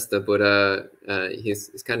suttas, the Buddha,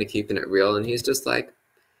 he's kind of keeping it real. And he's just like,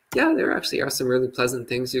 yeah, there actually are some really pleasant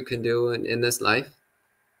things you can do in this life.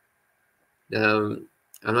 I'm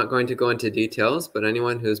not going to go into details, but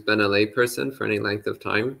anyone who's been a layperson for any length of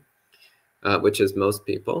time, which is most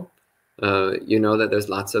people, you know that there's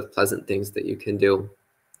lots of pleasant things that you can do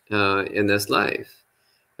in this life.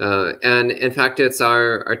 And in fact, it's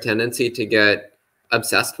our tendency to get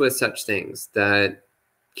obsessed with such things that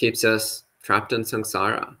keeps us trapped in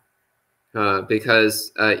samsara.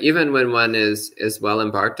 Because even when one is well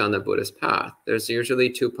embarked on the Buddhist path, there's usually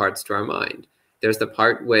two parts to our mind. There's the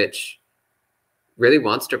part which really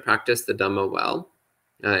wants to practice the Dhamma well,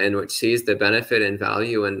 and which sees the benefit and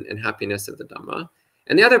value and happiness of the Dhamma.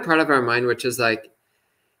 And the other part of our mind, which is like,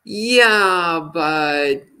 yeah,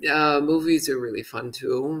 but movies are really fun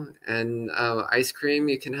too, and ice cream,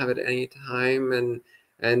 you can have it any time,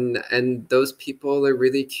 and those people are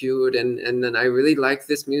really cute, and then I really like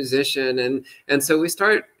this musician, and so we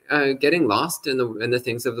start getting lost in the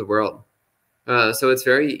things of the world. So it's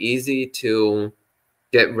very easy to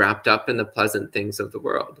get wrapped up in the pleasant things of the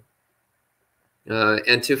world,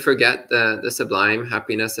 and to forget the sublime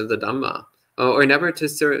happiness of the Dhamma, or never to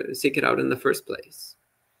seek it out in the first place.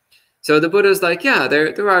 So the Buddha is like, yeah,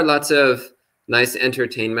 there are lots of nice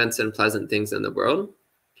entertainments and pleasant things in the world.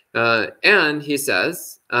 And he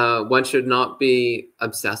says, one should not be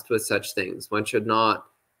obsessed with such things. One should not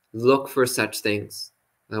look for such things.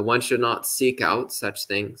 One should not seek out such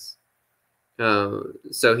things.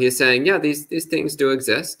 So he's saying, yeah, these things do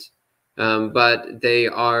exist, but they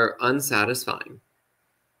are unsatisfying.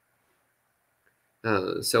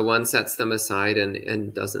 So one sets them aside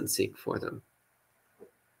and doesn't seek for them.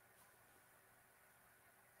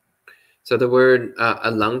 So the word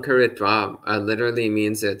alankaritva literally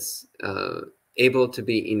means it's able to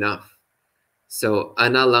be enough. So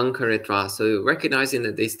analankaritva, so recognizing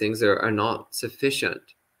that these things are not sufficient,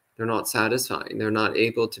 they're not satisfying, they're not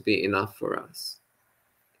able to be enough for us.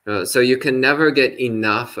 So you can never get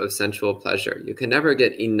enough of sensual pleasure. You can never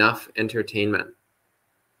get enough entertainment.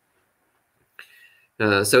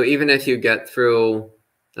 So even if you get through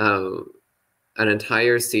an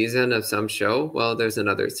entire season of some show, well, there's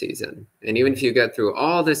another season. And even if you get through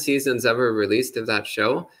all the seasons ever released of that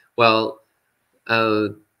show, well,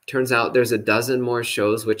 turns out there's a dozen more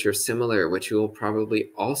shows which are similar, which you will probably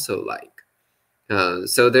also like.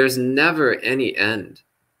 So there's never any end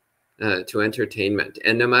to entertainment.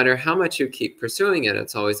 And no matter how much you keep pursuing it,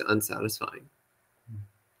 it's always unsatisfying.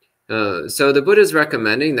 So the Buddha is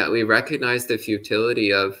recommending that we recognize the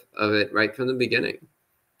futility of it right from the beginning,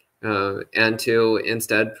 and to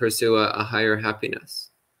instead pursue a higher happiness.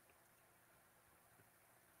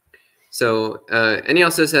 So, and he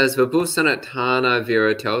also says, Vibhusanatana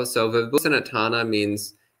virato. So Vibhusanatana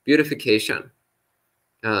means beautification.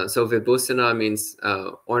 So Vibhusana means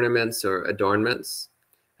ornaments or adornments.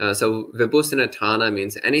 So Vibhusanatana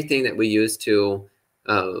means anything that we use to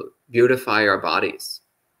beautify our bodies.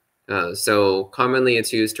 So commonly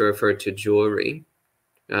it's used to refer to jewelry,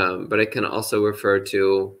 but it can also refer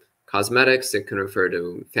to cosmetics. It can refer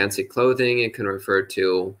to fancy clothing. It can refer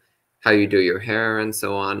to how you do your hair and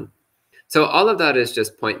so on. So all of that is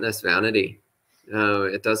just pointless vanity.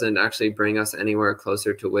 It doesn't actually bring us anywhere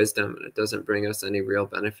closer to wisdom, and it doesn't bring us any real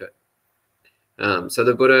benefit. So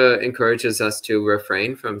the Buddha encourages us to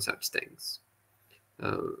refrain from such things.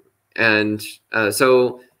 So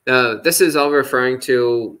this is all referring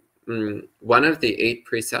to one of the 8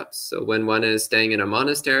 precepts. So when one is staying in a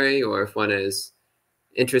monastery, or if one is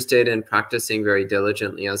interested in practicing very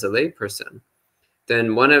diligently as a layperson,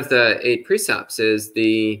 then one of the 8 precepts is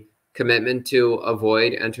the commitment to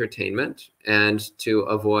avoid entertainment and to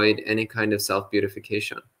avoid any kind of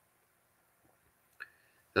self-beautification.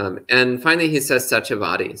 And finally, he says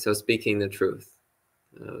Satyavadi, so speaking the truth.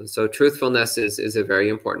 So truthfulness is a very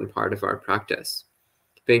important part of our practice.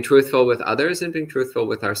 Being truthful with others and being truthful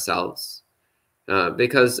with ourselves.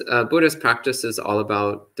 Because Buddhist practice is all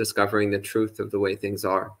about discovering the truth of the way things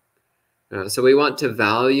are. So we want to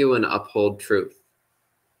value and uphold truth.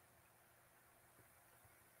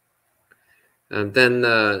 Then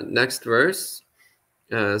the next verse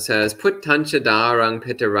says, Puttancha darang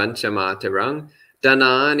pitarancha matarang,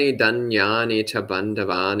 danani danyani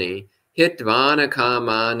chabandavani, hitvana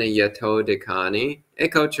kamani yatodikani,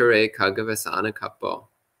 ekochare Khaggavisana Sutta.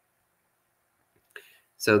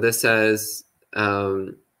 So this says,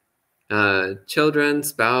 children,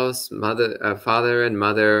 spouse, mother, father and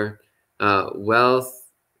mother, wealth,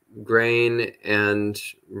 grain, and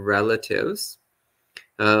relatives,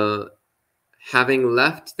 having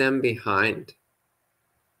left them behind.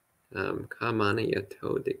 Kamana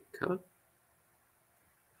yatodika.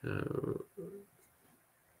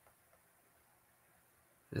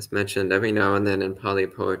 As mentioned, every now and then in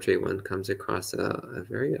Pāli poetry, one comes across a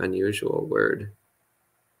very unusual word.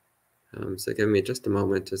 So give me just a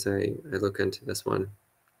moment as I look into this one.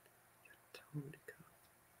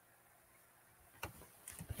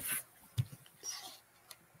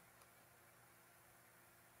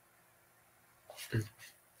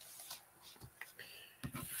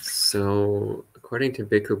 So according to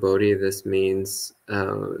Bhikkhu Bodhi, this means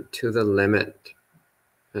to the limit,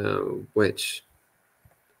 which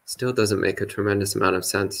still doesn't make a tremendous amount of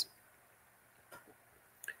sense.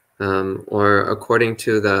 Or according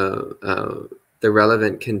to the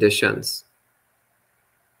relevant conditions.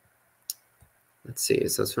 Let's see,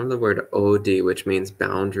 so it's from the word odi, which means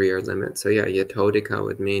boundary or limit. So yeah, yatodika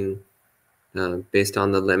would mean based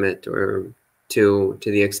on the limit or to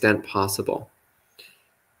the extent possible.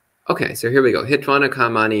 Okay, so here we go. Hitvana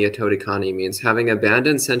kamani yatodikani means having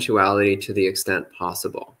abandoned sensuality to the extent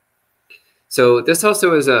possible. So this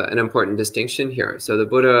also is an important distinction here. So the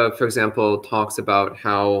Buddha, for example, talks about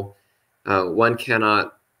how one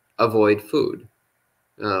cannot avoid food.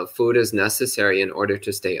 Food is necessary in order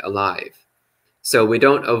to stay alive. So we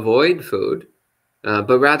don't avoid food,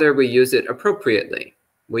 but rather we use it appropriately.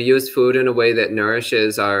 We use food in a way that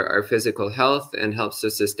nourishes our physical health and helps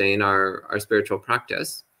to sustain our spiritual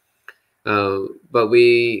practice. But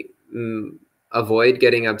we avoid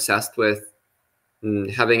getting obsessed with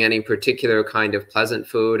having any particular kind of pleasant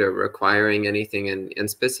food or requiring anything in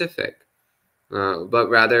specific, but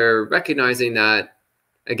rather recognizing that,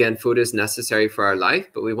 again, food is necessary for our life,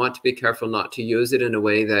 but we want to be careful not to use it in a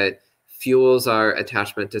way that fuels our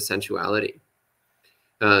attachment to sensuality.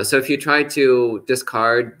 So if you try to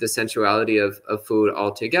discard the sensuality of food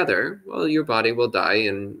altogether, well, your body will die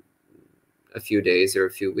in a few days or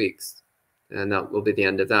a few weeks, and that will be the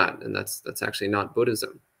end of that. And that's actually not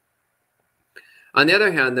Buddhism. On the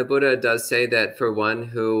other hand, the Buddha does say that for one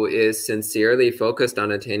who is sincerely focused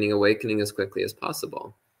on attaining awakening as quickly as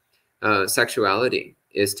possible, sexuality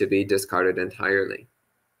is to be discarded entirely.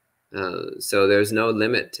 So there's no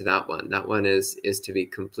limit to that one. That one is to be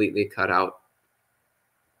completely cut out.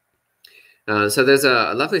 So there's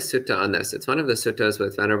a lovely sutta on this. It's one of the suttas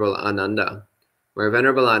with Venerable Ananda, where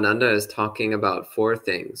Venerable Ananda is talking about 4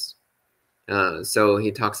 things. So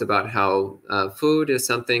he talks about how food is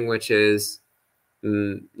something which is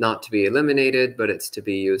not to be eliminated, but it's to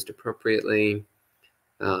be used appropriately.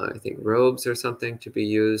 I think robes are something to be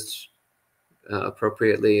used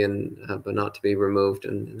appropriately, and but not to be removed.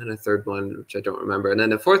 And then a third one, which I don't remember. And then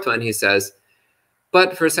the 4th one, he says,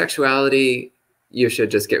 but for sexuality, you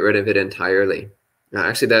should just get rid of it entirely.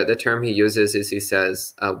 Actually, the term he uses is, he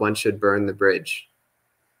says, one should burn the bridge.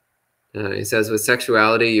 He says, with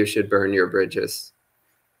sexuality, you should burn your bridges.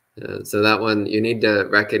 So that one, you need to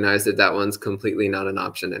recognize that that one's completely not an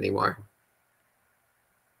option anymore.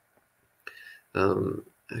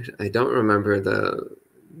 I don't remember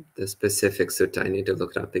the specific sutta. I need to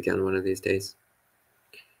look it up again one of these days.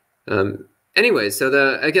 Anyway,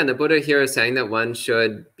 so again, the Buddha here is saying that one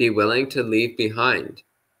should be willing to leave behind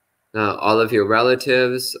all of your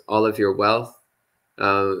relatives, all of your wealth,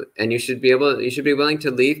 and you should be willing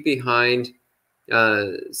to leave behind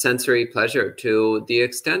sensory pleasure to the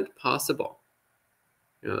extent possible.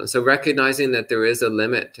 So recognizing that there is a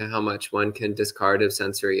limit to how much one can discard of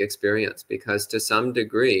sensory experience, because to some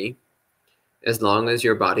degree, as long as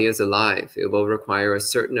your body is alive, it will require a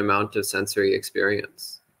certain amount of sensory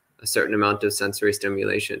experience, a certain amount of sensory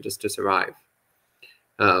stimulation just to survive.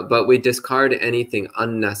 But we discard anything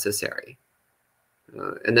unnecessary.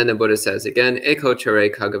 And then the Buddha says again, Eko chare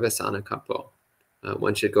Khaggavisana Sutta.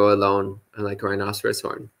 One should go alone, like a rhinoceros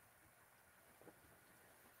horn.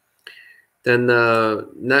 Then the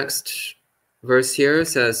next verse here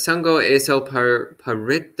says, Sango eso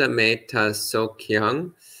parittameta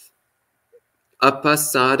sokyang,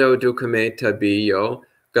 appasado dukameta biyo,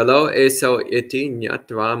 galo eso iti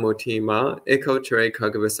nyatva mutima, eko chare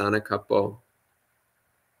Khaggavisana Sutta.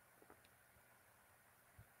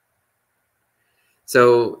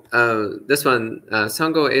 So this one,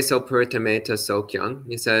 Sango eso parittameta sokyang,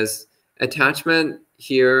 he says, attachment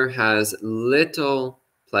here has little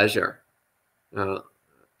pleasure.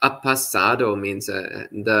 Appasado means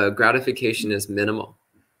the gratification is minimal,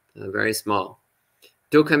 very small.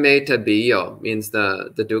 Dukkhameta biyo means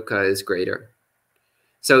the dukkha is greater.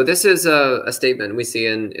 So this is a statement we see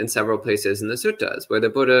in several places in the suttas, where the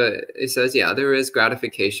Buddha says, yeah, there is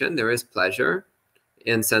gratification, there is pleasure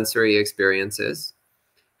in sensory experiences,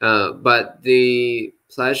 but the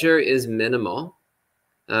pleasure is minimal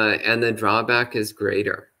and the drawback is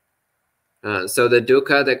greater. So the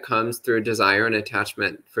dukkha that comes through desire and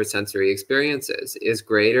attachment for sensory experiences is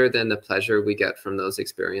greater than the pleasure we get from those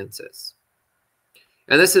experiences.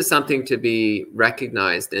 And this is something to be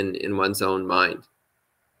recognized in one's own mind.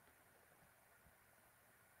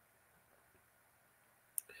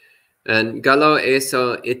 And galo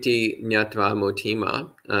eso iti nyatva mutima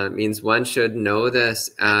means one should know this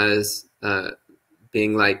as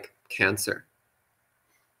being like cancer.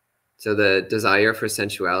 So the desire for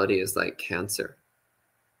sensuality is like cancer.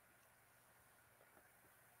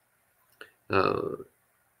 Eko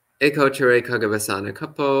chare Khaggavisana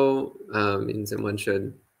Sutta means that one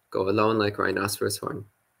should go alone like rhinoceros horn.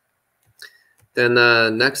 Then the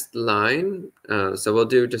next line, so we'll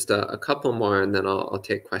do just a couple more and then I'll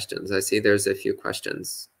take questions. I see there's a few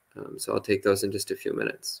questions, so I'll take those in just a few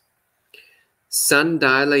minutes.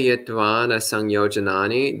 Sandalayatwana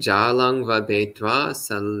sangyojanani jalang vabetva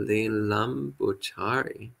salilam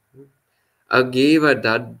buchari. Agiva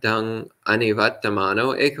daddang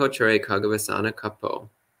anivattamano eko chare Khaggavisana Sutta.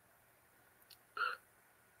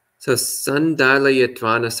 So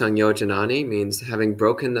sandalayatwana sangyojanani means having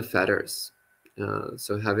broken the fetters.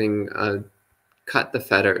 So having cut the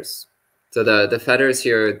fetters. So the fetters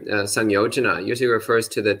here, sangyojana, usually refers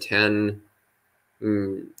to the 10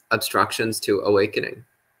 obstructions to awakening.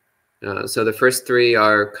 So the first 3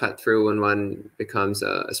 are cut through when one becomes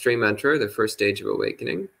a stream enterer, the first stage of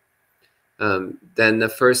awakening. Then the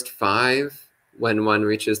first 5 when one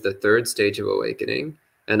reaches the 3rd stage of awakening,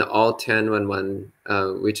 and all 10 when one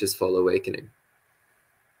reaches full awakening.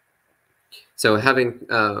 So having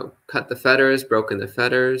cut the fetters, broken the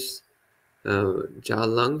fetters,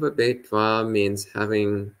 jalang vabetva means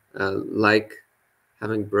having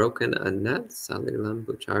having broken a net, salilam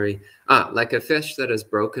buchari. Like a fish that has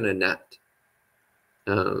broken a net.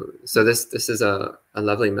 So this is a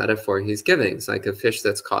lovely metaphor he's giving. It's like a fish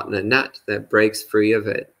that's caught in a net that breaks free of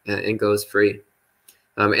it and goes free.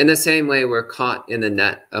 In the same way, we're caught in the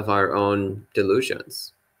net of our own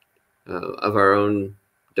delusions, of our own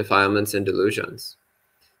defilements and delusions.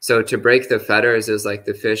 So to break the fetters is like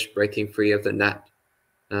the fish breaking free of the net.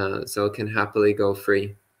 So it can happily go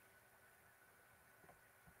free.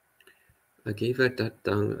 Agiva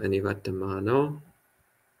dattang anivattamano.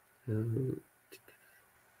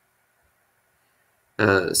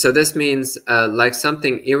 So this means like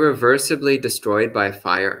something irreversibly destroyed by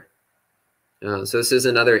fire. So this is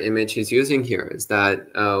another image he's using here, is that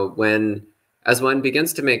as one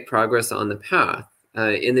begins to make progress on the path,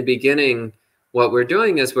 in the beginning, what we're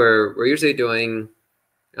doing is we're usually doing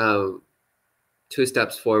 2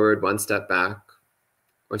 steps forward, 1 step back,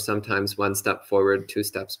 or sometimes 1 step forward, 2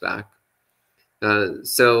 steps back.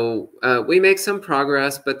 So we make some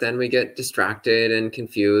progress, but then we get distracted and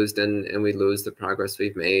confused, and we lose the progress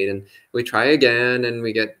we've made, and we try again, and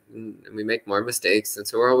we make more mistakes, and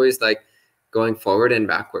so we're always like going forward and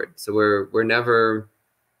backward. So we're never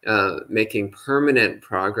making permanent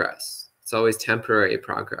progress. It's always temporary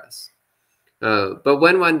progress. But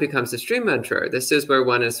when one becomes a stream enterer, this is where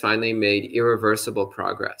one has finally made irreversible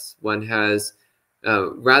progress. One has,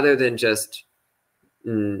 rather than just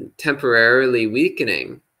temporarily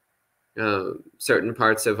weakening certain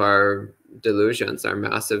parts of our delusions, our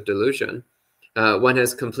massive delusion, one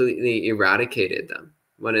has completely eradicated them.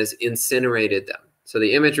 One has incinerated them. So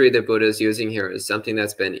the imagery the Buddha is using here is something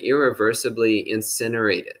that's been irreversibly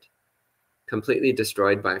incinerated, completely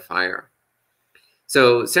destroyed by fire.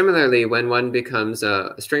 So similarly, when one becomes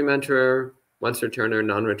a stream enterer, once returner,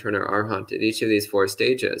 non-returner, arhat, at each of these 4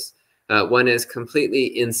 stages, one is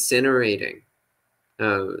completely incinerating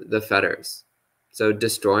the fetters, so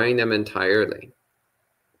destroying them entirely,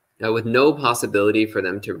 with no possibility for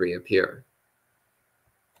them to reappear.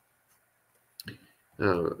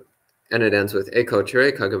 And it ends with Eko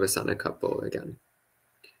Chure Khaggavisana Sutta again.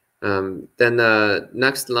 Then the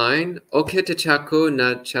next line, Okita chaku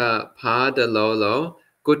nacha pada lolo,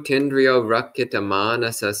 gutindriyo rakita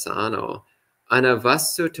manasa sano,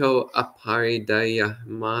 anavasuto aparidaya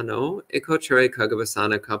mano, Eko Chure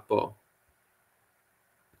Khaggavisana Sutta.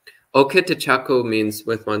 Okita chaku means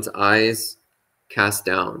with one's eyes cast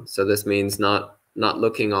down. So this means not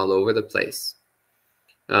looking all over the place.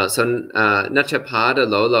 Nachapada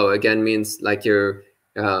lolo again means like you're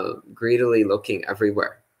greedily looking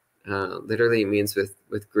everywhere. Literally means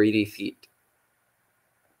with greedy feet.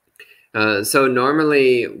 So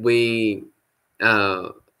normally we,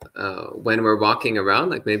 when we're walking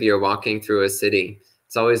around, like maybe you're walking through a city,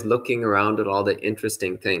 it's always looking around at all the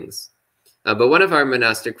interesting things. But one of our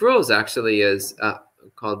monastic rules actually is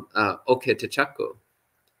called okita chaku.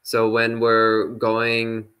 So when we're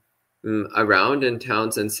going around in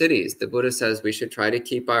towns and cities, the Buddha says we should try to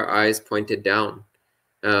keep our eyes pointed down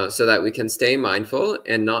so that we can stay mindful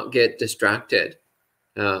and not get distracted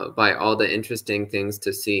by all the interesting things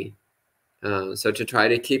to see. So to try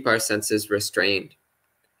to keep our senses restrained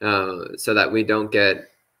so that we don't get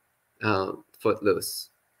footloose.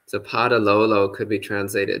 So pada lolo could be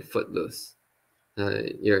translated footloose.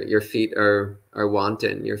 Your feet are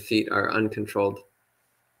wanton, your feet are uncontrolled.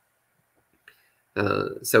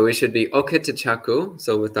 So we should be okita chaku,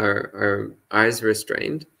 so with our eyes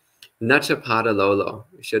restrained. Nacha pada lolo,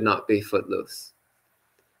 we should not be footloose.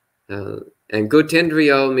 And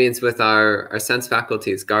gutindriyo means with our sense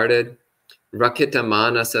faculties guarded. Rakita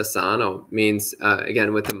manasa sano means,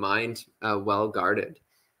 again, with the mind well guarded.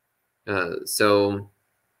 These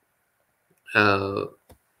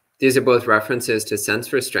are both references to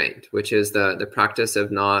sense restraint, which is the practice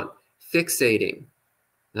of not fixating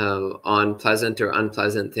on pleasant or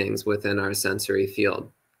unpleasant things within our sensory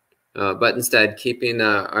field, but instead keeping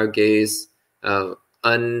our gaze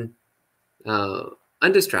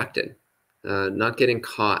undistracted, not getting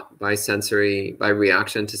caught by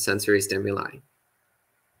reaction to sensory stimuli.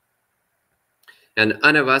 And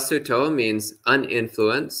anavasuto means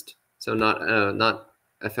uninfluenced, so not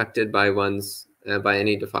affected by by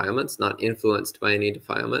any defilements, not influenced by any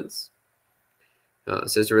defilements.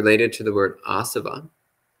 So it's related to the word asava.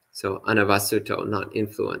 So anavasuto, not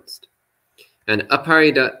influenced. And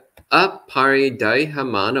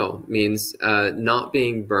aparidaihamano means not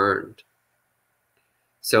being burned.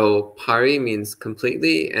 So pari means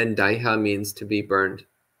completely, and daiha means to be burned.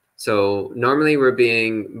 So normally we're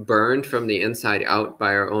being burned from the inside out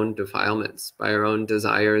by our own defilements, by our own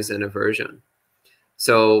desires and aversion.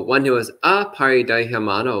 So one who is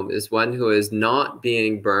aparidaihamano is one who is not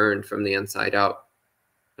being burned from the inside out.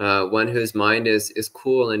 One whose mind is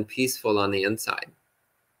cool and peaceful on the inside,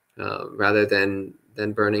 rather than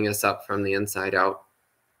burning us up from the inside out.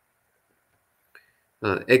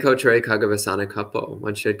 Eko tre Khaggavisana kapo.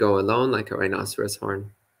 One should go alone like a rhinoceros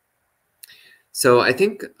horn. So I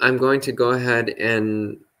think I'm going to go ahead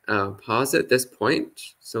and pause at this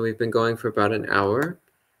point. So we've been going for about an hour.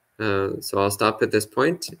 So I'll stop at this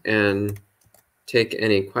point and take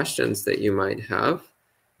any questions that you might have.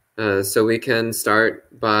 So we can start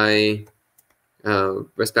by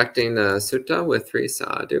respecting the sutta with 3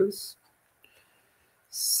 sadhus.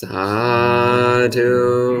 Sadhu,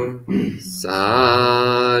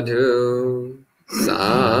 sadhu,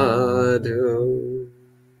 sadhu.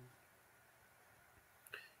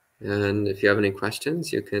 And if you have any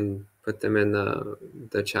questions, you can put them in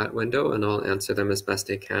the chat window and I'll answer them as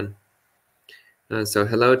best I can. So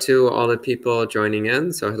hello to all the people joining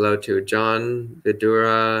in. So hello to John,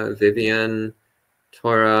 Vidura, Vivian,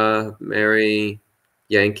 Tora, Mary,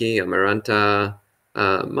 Yankee, Amaranta,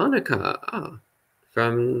 Monica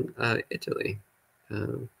from Italy,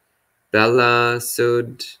 Bella,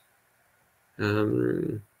 Sud, a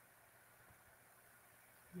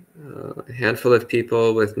handful of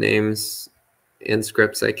people with names in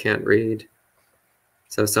scripts I can't read.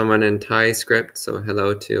 So someone in Thai script, so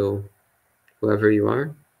hello to whoever you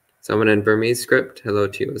are. Someone in Burmese script, hello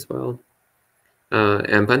to you as well.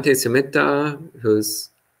 And Bhante Sumita, who's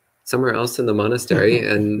somewhere else in the monastery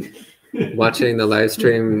and watching the live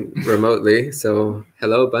stream remotely. So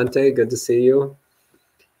hello, Bhante, good to see you.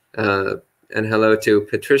 And hello to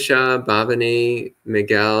Patricia, Bhavani,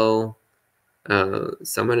 Miguel,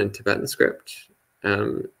 someone in Tibetan script.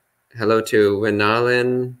 Hello to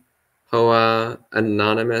Winalin, Hoa,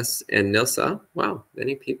 Anonymous, and Nilsa. Wow,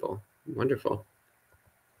 many people. Wonderful.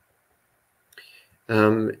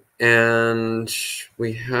 And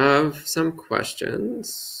we have some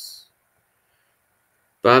questions.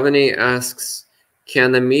 Bhavani asks,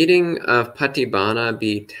 can the meeting of Patibana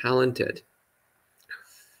be talented?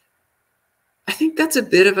 I think that's a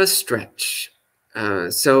bit of a stretch.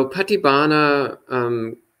 So Patibana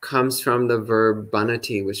comes from the verb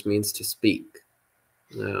banati, which means to speak.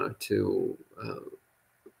 And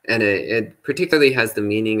it particularly has the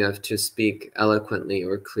meaning of to speak eloquently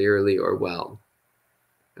or clearly or well.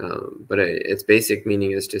 But its basic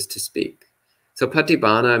meaning is just to speak. So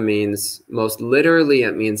Patibana means, most literally,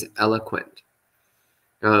 it means eloquent.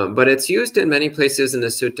 But it's used in many places in the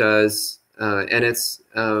suttas, and it's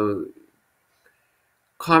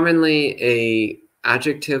commonly an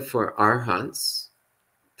adjective for arhants,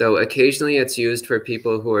 though occasionally it's used for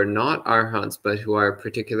people who are not arhants, but who are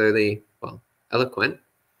particularly, well, eloquent.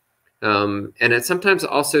 And it's sometimes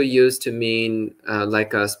also used to mean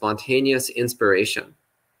like a spontaneous inspiration.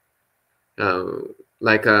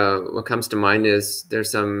 What comes to mind is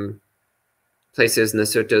there's some places in the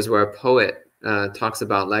suttas where a poet talks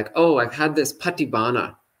about like, oh, I've had this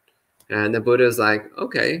patibana. And the Buddha is like,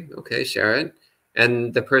 okay, share it.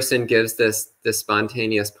 And the person gives this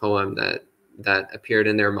spontaneous poem that appeared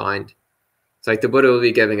in their mind. It's like the Buddha will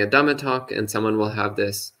be giving a Dhamma talk and someone will have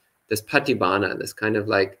this patibana, this kind of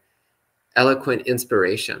like eloquent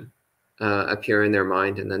inspiration appear in their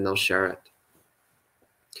mind, and then they'll share it.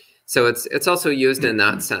 So it's also used in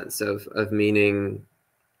that sense of meaning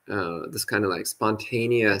this kind of like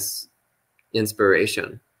spontaneous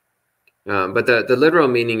inspiration. But the literal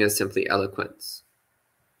meaning is simply eloquence.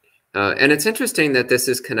 And it's interesting that this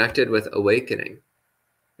is connected with awakening,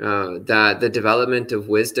 that the development of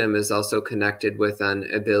wisdom is also connected with an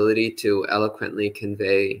ability to eloquently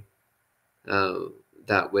convey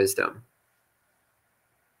that wisdom.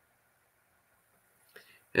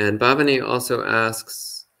 And Bhavani also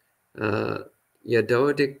asks,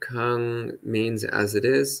 Yadodikang means as it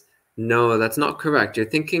is. No, that's not correct.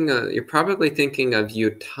 You're probably thinking of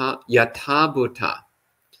yatabhuta.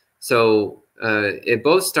 So it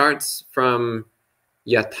both starts from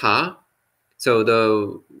yata. So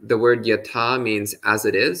the word yata means as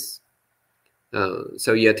it is.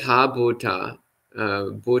 So yatabhuta,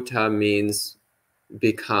 bhuta means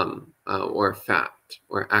become or fact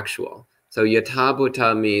or actual. So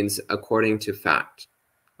yatabhuta means according to fact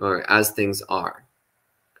or as things are.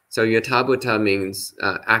 So yatabhuta means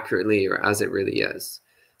accurately or as it really is.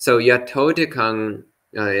 So yatodikang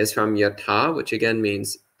is from yata, which again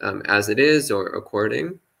means as it is or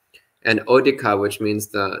according, and odika, which means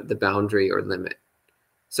the boundary or limit.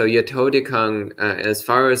 So yatodikang, as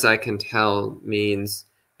far as I can tell, means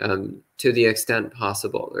to the extent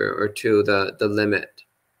possible or to the limit,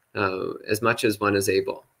 as much as one is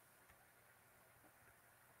able.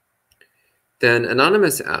 Then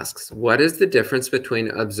Anonymous asks, what is the difference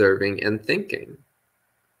between observing and thinking?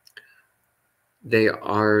 They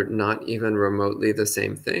are not even remotely the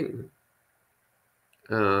same thing.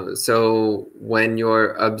 So when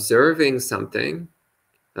you're observing something,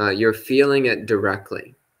 You're feeling it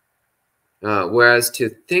directly. Whereas to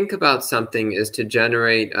think about something is to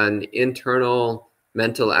generate an internal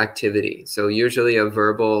mental activity. So usually a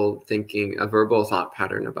verbal thinking, a verbal thought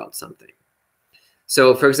pattern about something.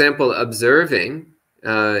 So for example, observing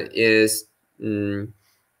is,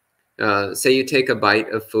 say you take a bite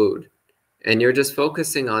of food and you're just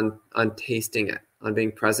focusing on tasting it, on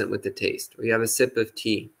being present with the taste. Or you have a sip of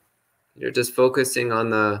tea. You're just focusing on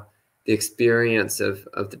the experience of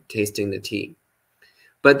tasting the tea.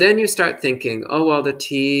 But then you start thinking, oh, well, the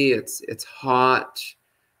tea, it's hot.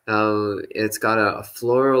 It's got a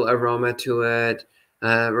floral aroma to it.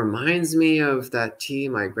 Reminds me of that tea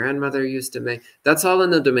my grandmother used to make. That's all in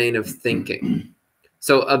the domain of thinking.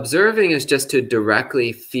 So observing is just to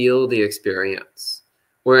directly feel the experience.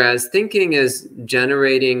 Whereas thinking is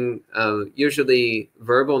generating usually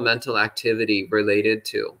verbal mental activity related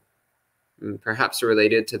to, perhaps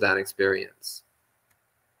related to that experience.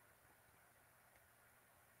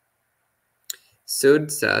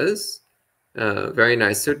 Sud says, very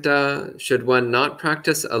nice sutta, should one not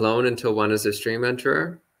practice alone until one is a stream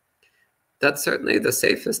enterer? That's certainly the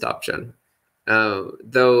safest option.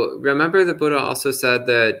 Though remember the Buddha also said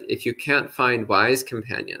that if you can't find wise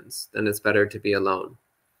companions, then it's better to be alone.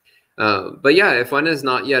 But yeah, if one is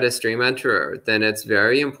not yet a stream enterer, then it's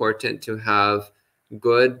very important to have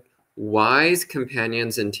good, wise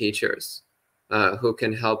companions and teachers who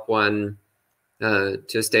can help one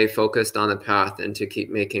to stay focused on the path and to keep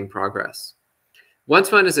making progress.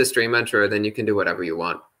 Once one is a stream enterer, then you can do whatever you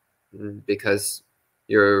want because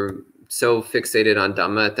you're so fixated on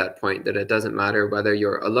Dhamma at that point that it doesn't matter whether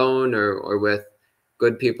you're alone or with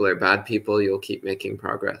good people or bad people, you'll keep making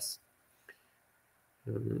progress.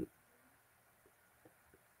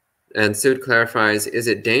 And Sud clarifies, is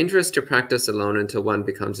it dangerous to practice alone until one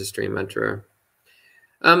becomes a stream enterer?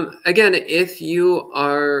 Again, if you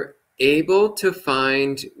are able to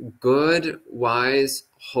find good, wise,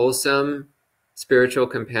 wholesome spiritual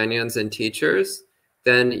companions and teachers,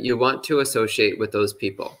 then you want to associate with those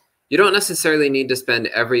people. You don't necessarily need to spend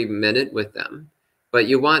every minute with them, but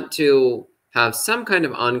you want to have some kind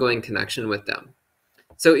of ongoing connection with them.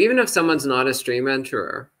 So even if someone's not a stream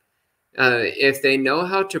enterer, if they know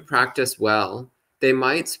how to practice well, they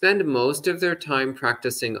might spend most of their time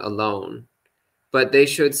practicing alone, but they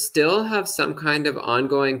should still have some kind of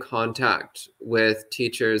ongoing contact with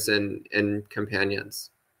teachers and companions.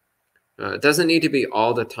 It doesn't need to be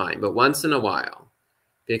all the time, but once in a while,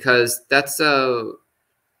 because that's a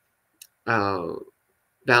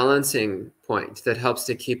balancing point that helps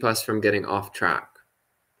to keep us from getting off track.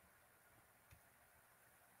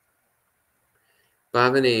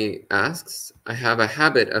 Bhavani asks, I have a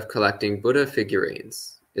habit of collecting Buddha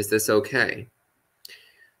figurines. Is this okay?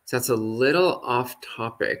 So that's a little off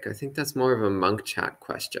topic. I think that's more of a monk chat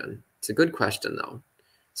question. It's a good question though.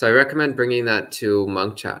 So I recommend bringing that to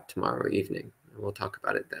monk chat tomorrow evening. We'll talk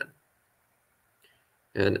about it then.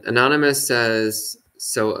 And Anonymous says,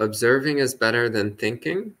 so observing is better than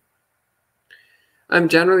thinking?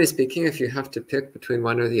 Generally speaking, if you have to pick between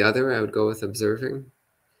one or the other, I would go with observing.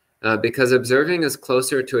 Because observing is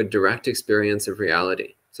closer to a direct experience of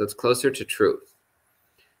reality. So it's closer to truth.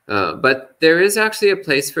 But there is actually a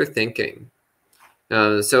place for thinking.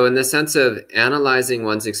 So in the sense of analyzing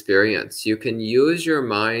one's experience, you can use your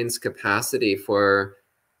mind's capacity for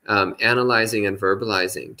analyzing and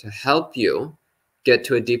verbalizing to help you get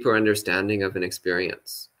to a deeper understanding of an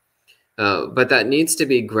experience. But that needs to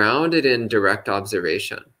be grounded in direct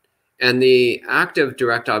observation. And the act of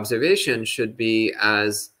direct observation should be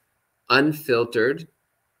as unfiltered,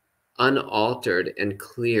 unaltered, and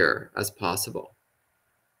clear as possible.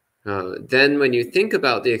 Then when you think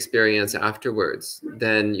about the experience afterwards,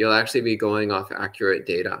 then you'll actually be going off accurate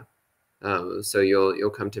data. So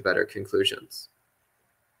you'll come to better conclusions.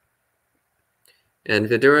 And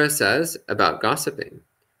Vidura says about gossiping,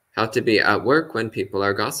 how to be at work when people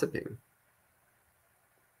are gossiping.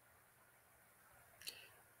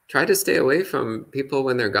 Try to stay away from people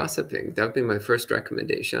when they're gossiping. That would be my first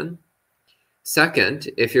recommendation. Second,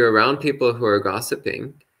 if you're around people who are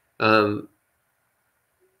gossiping, don't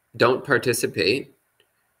participate.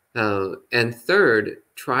 And third,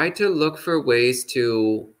 try to look for ways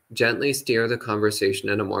to gently steer the conversation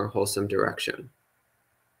in a more wholesome direction.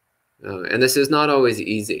 And this is not always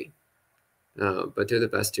easy, but do the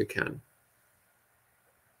best you can.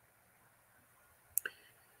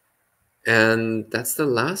 And that's the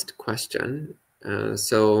last question.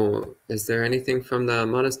 So is there anything from the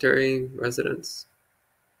monastery residents?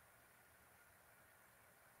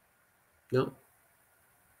 No?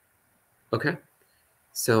 Okay.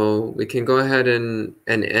 So we can go ahead and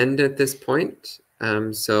end at this point.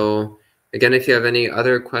 So again, if you have any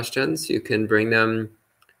other questions, you can bring them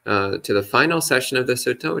to the final session of the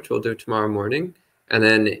sutta, which we'll do tomorrow morning. And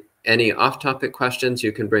then any off-topic questions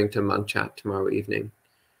you can bring to monk chat tomorrow evening.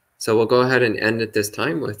 So we'll go ahead and end at this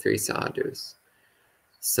time with 3 sadhus.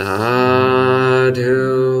 Sadhu,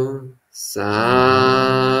 sadhu.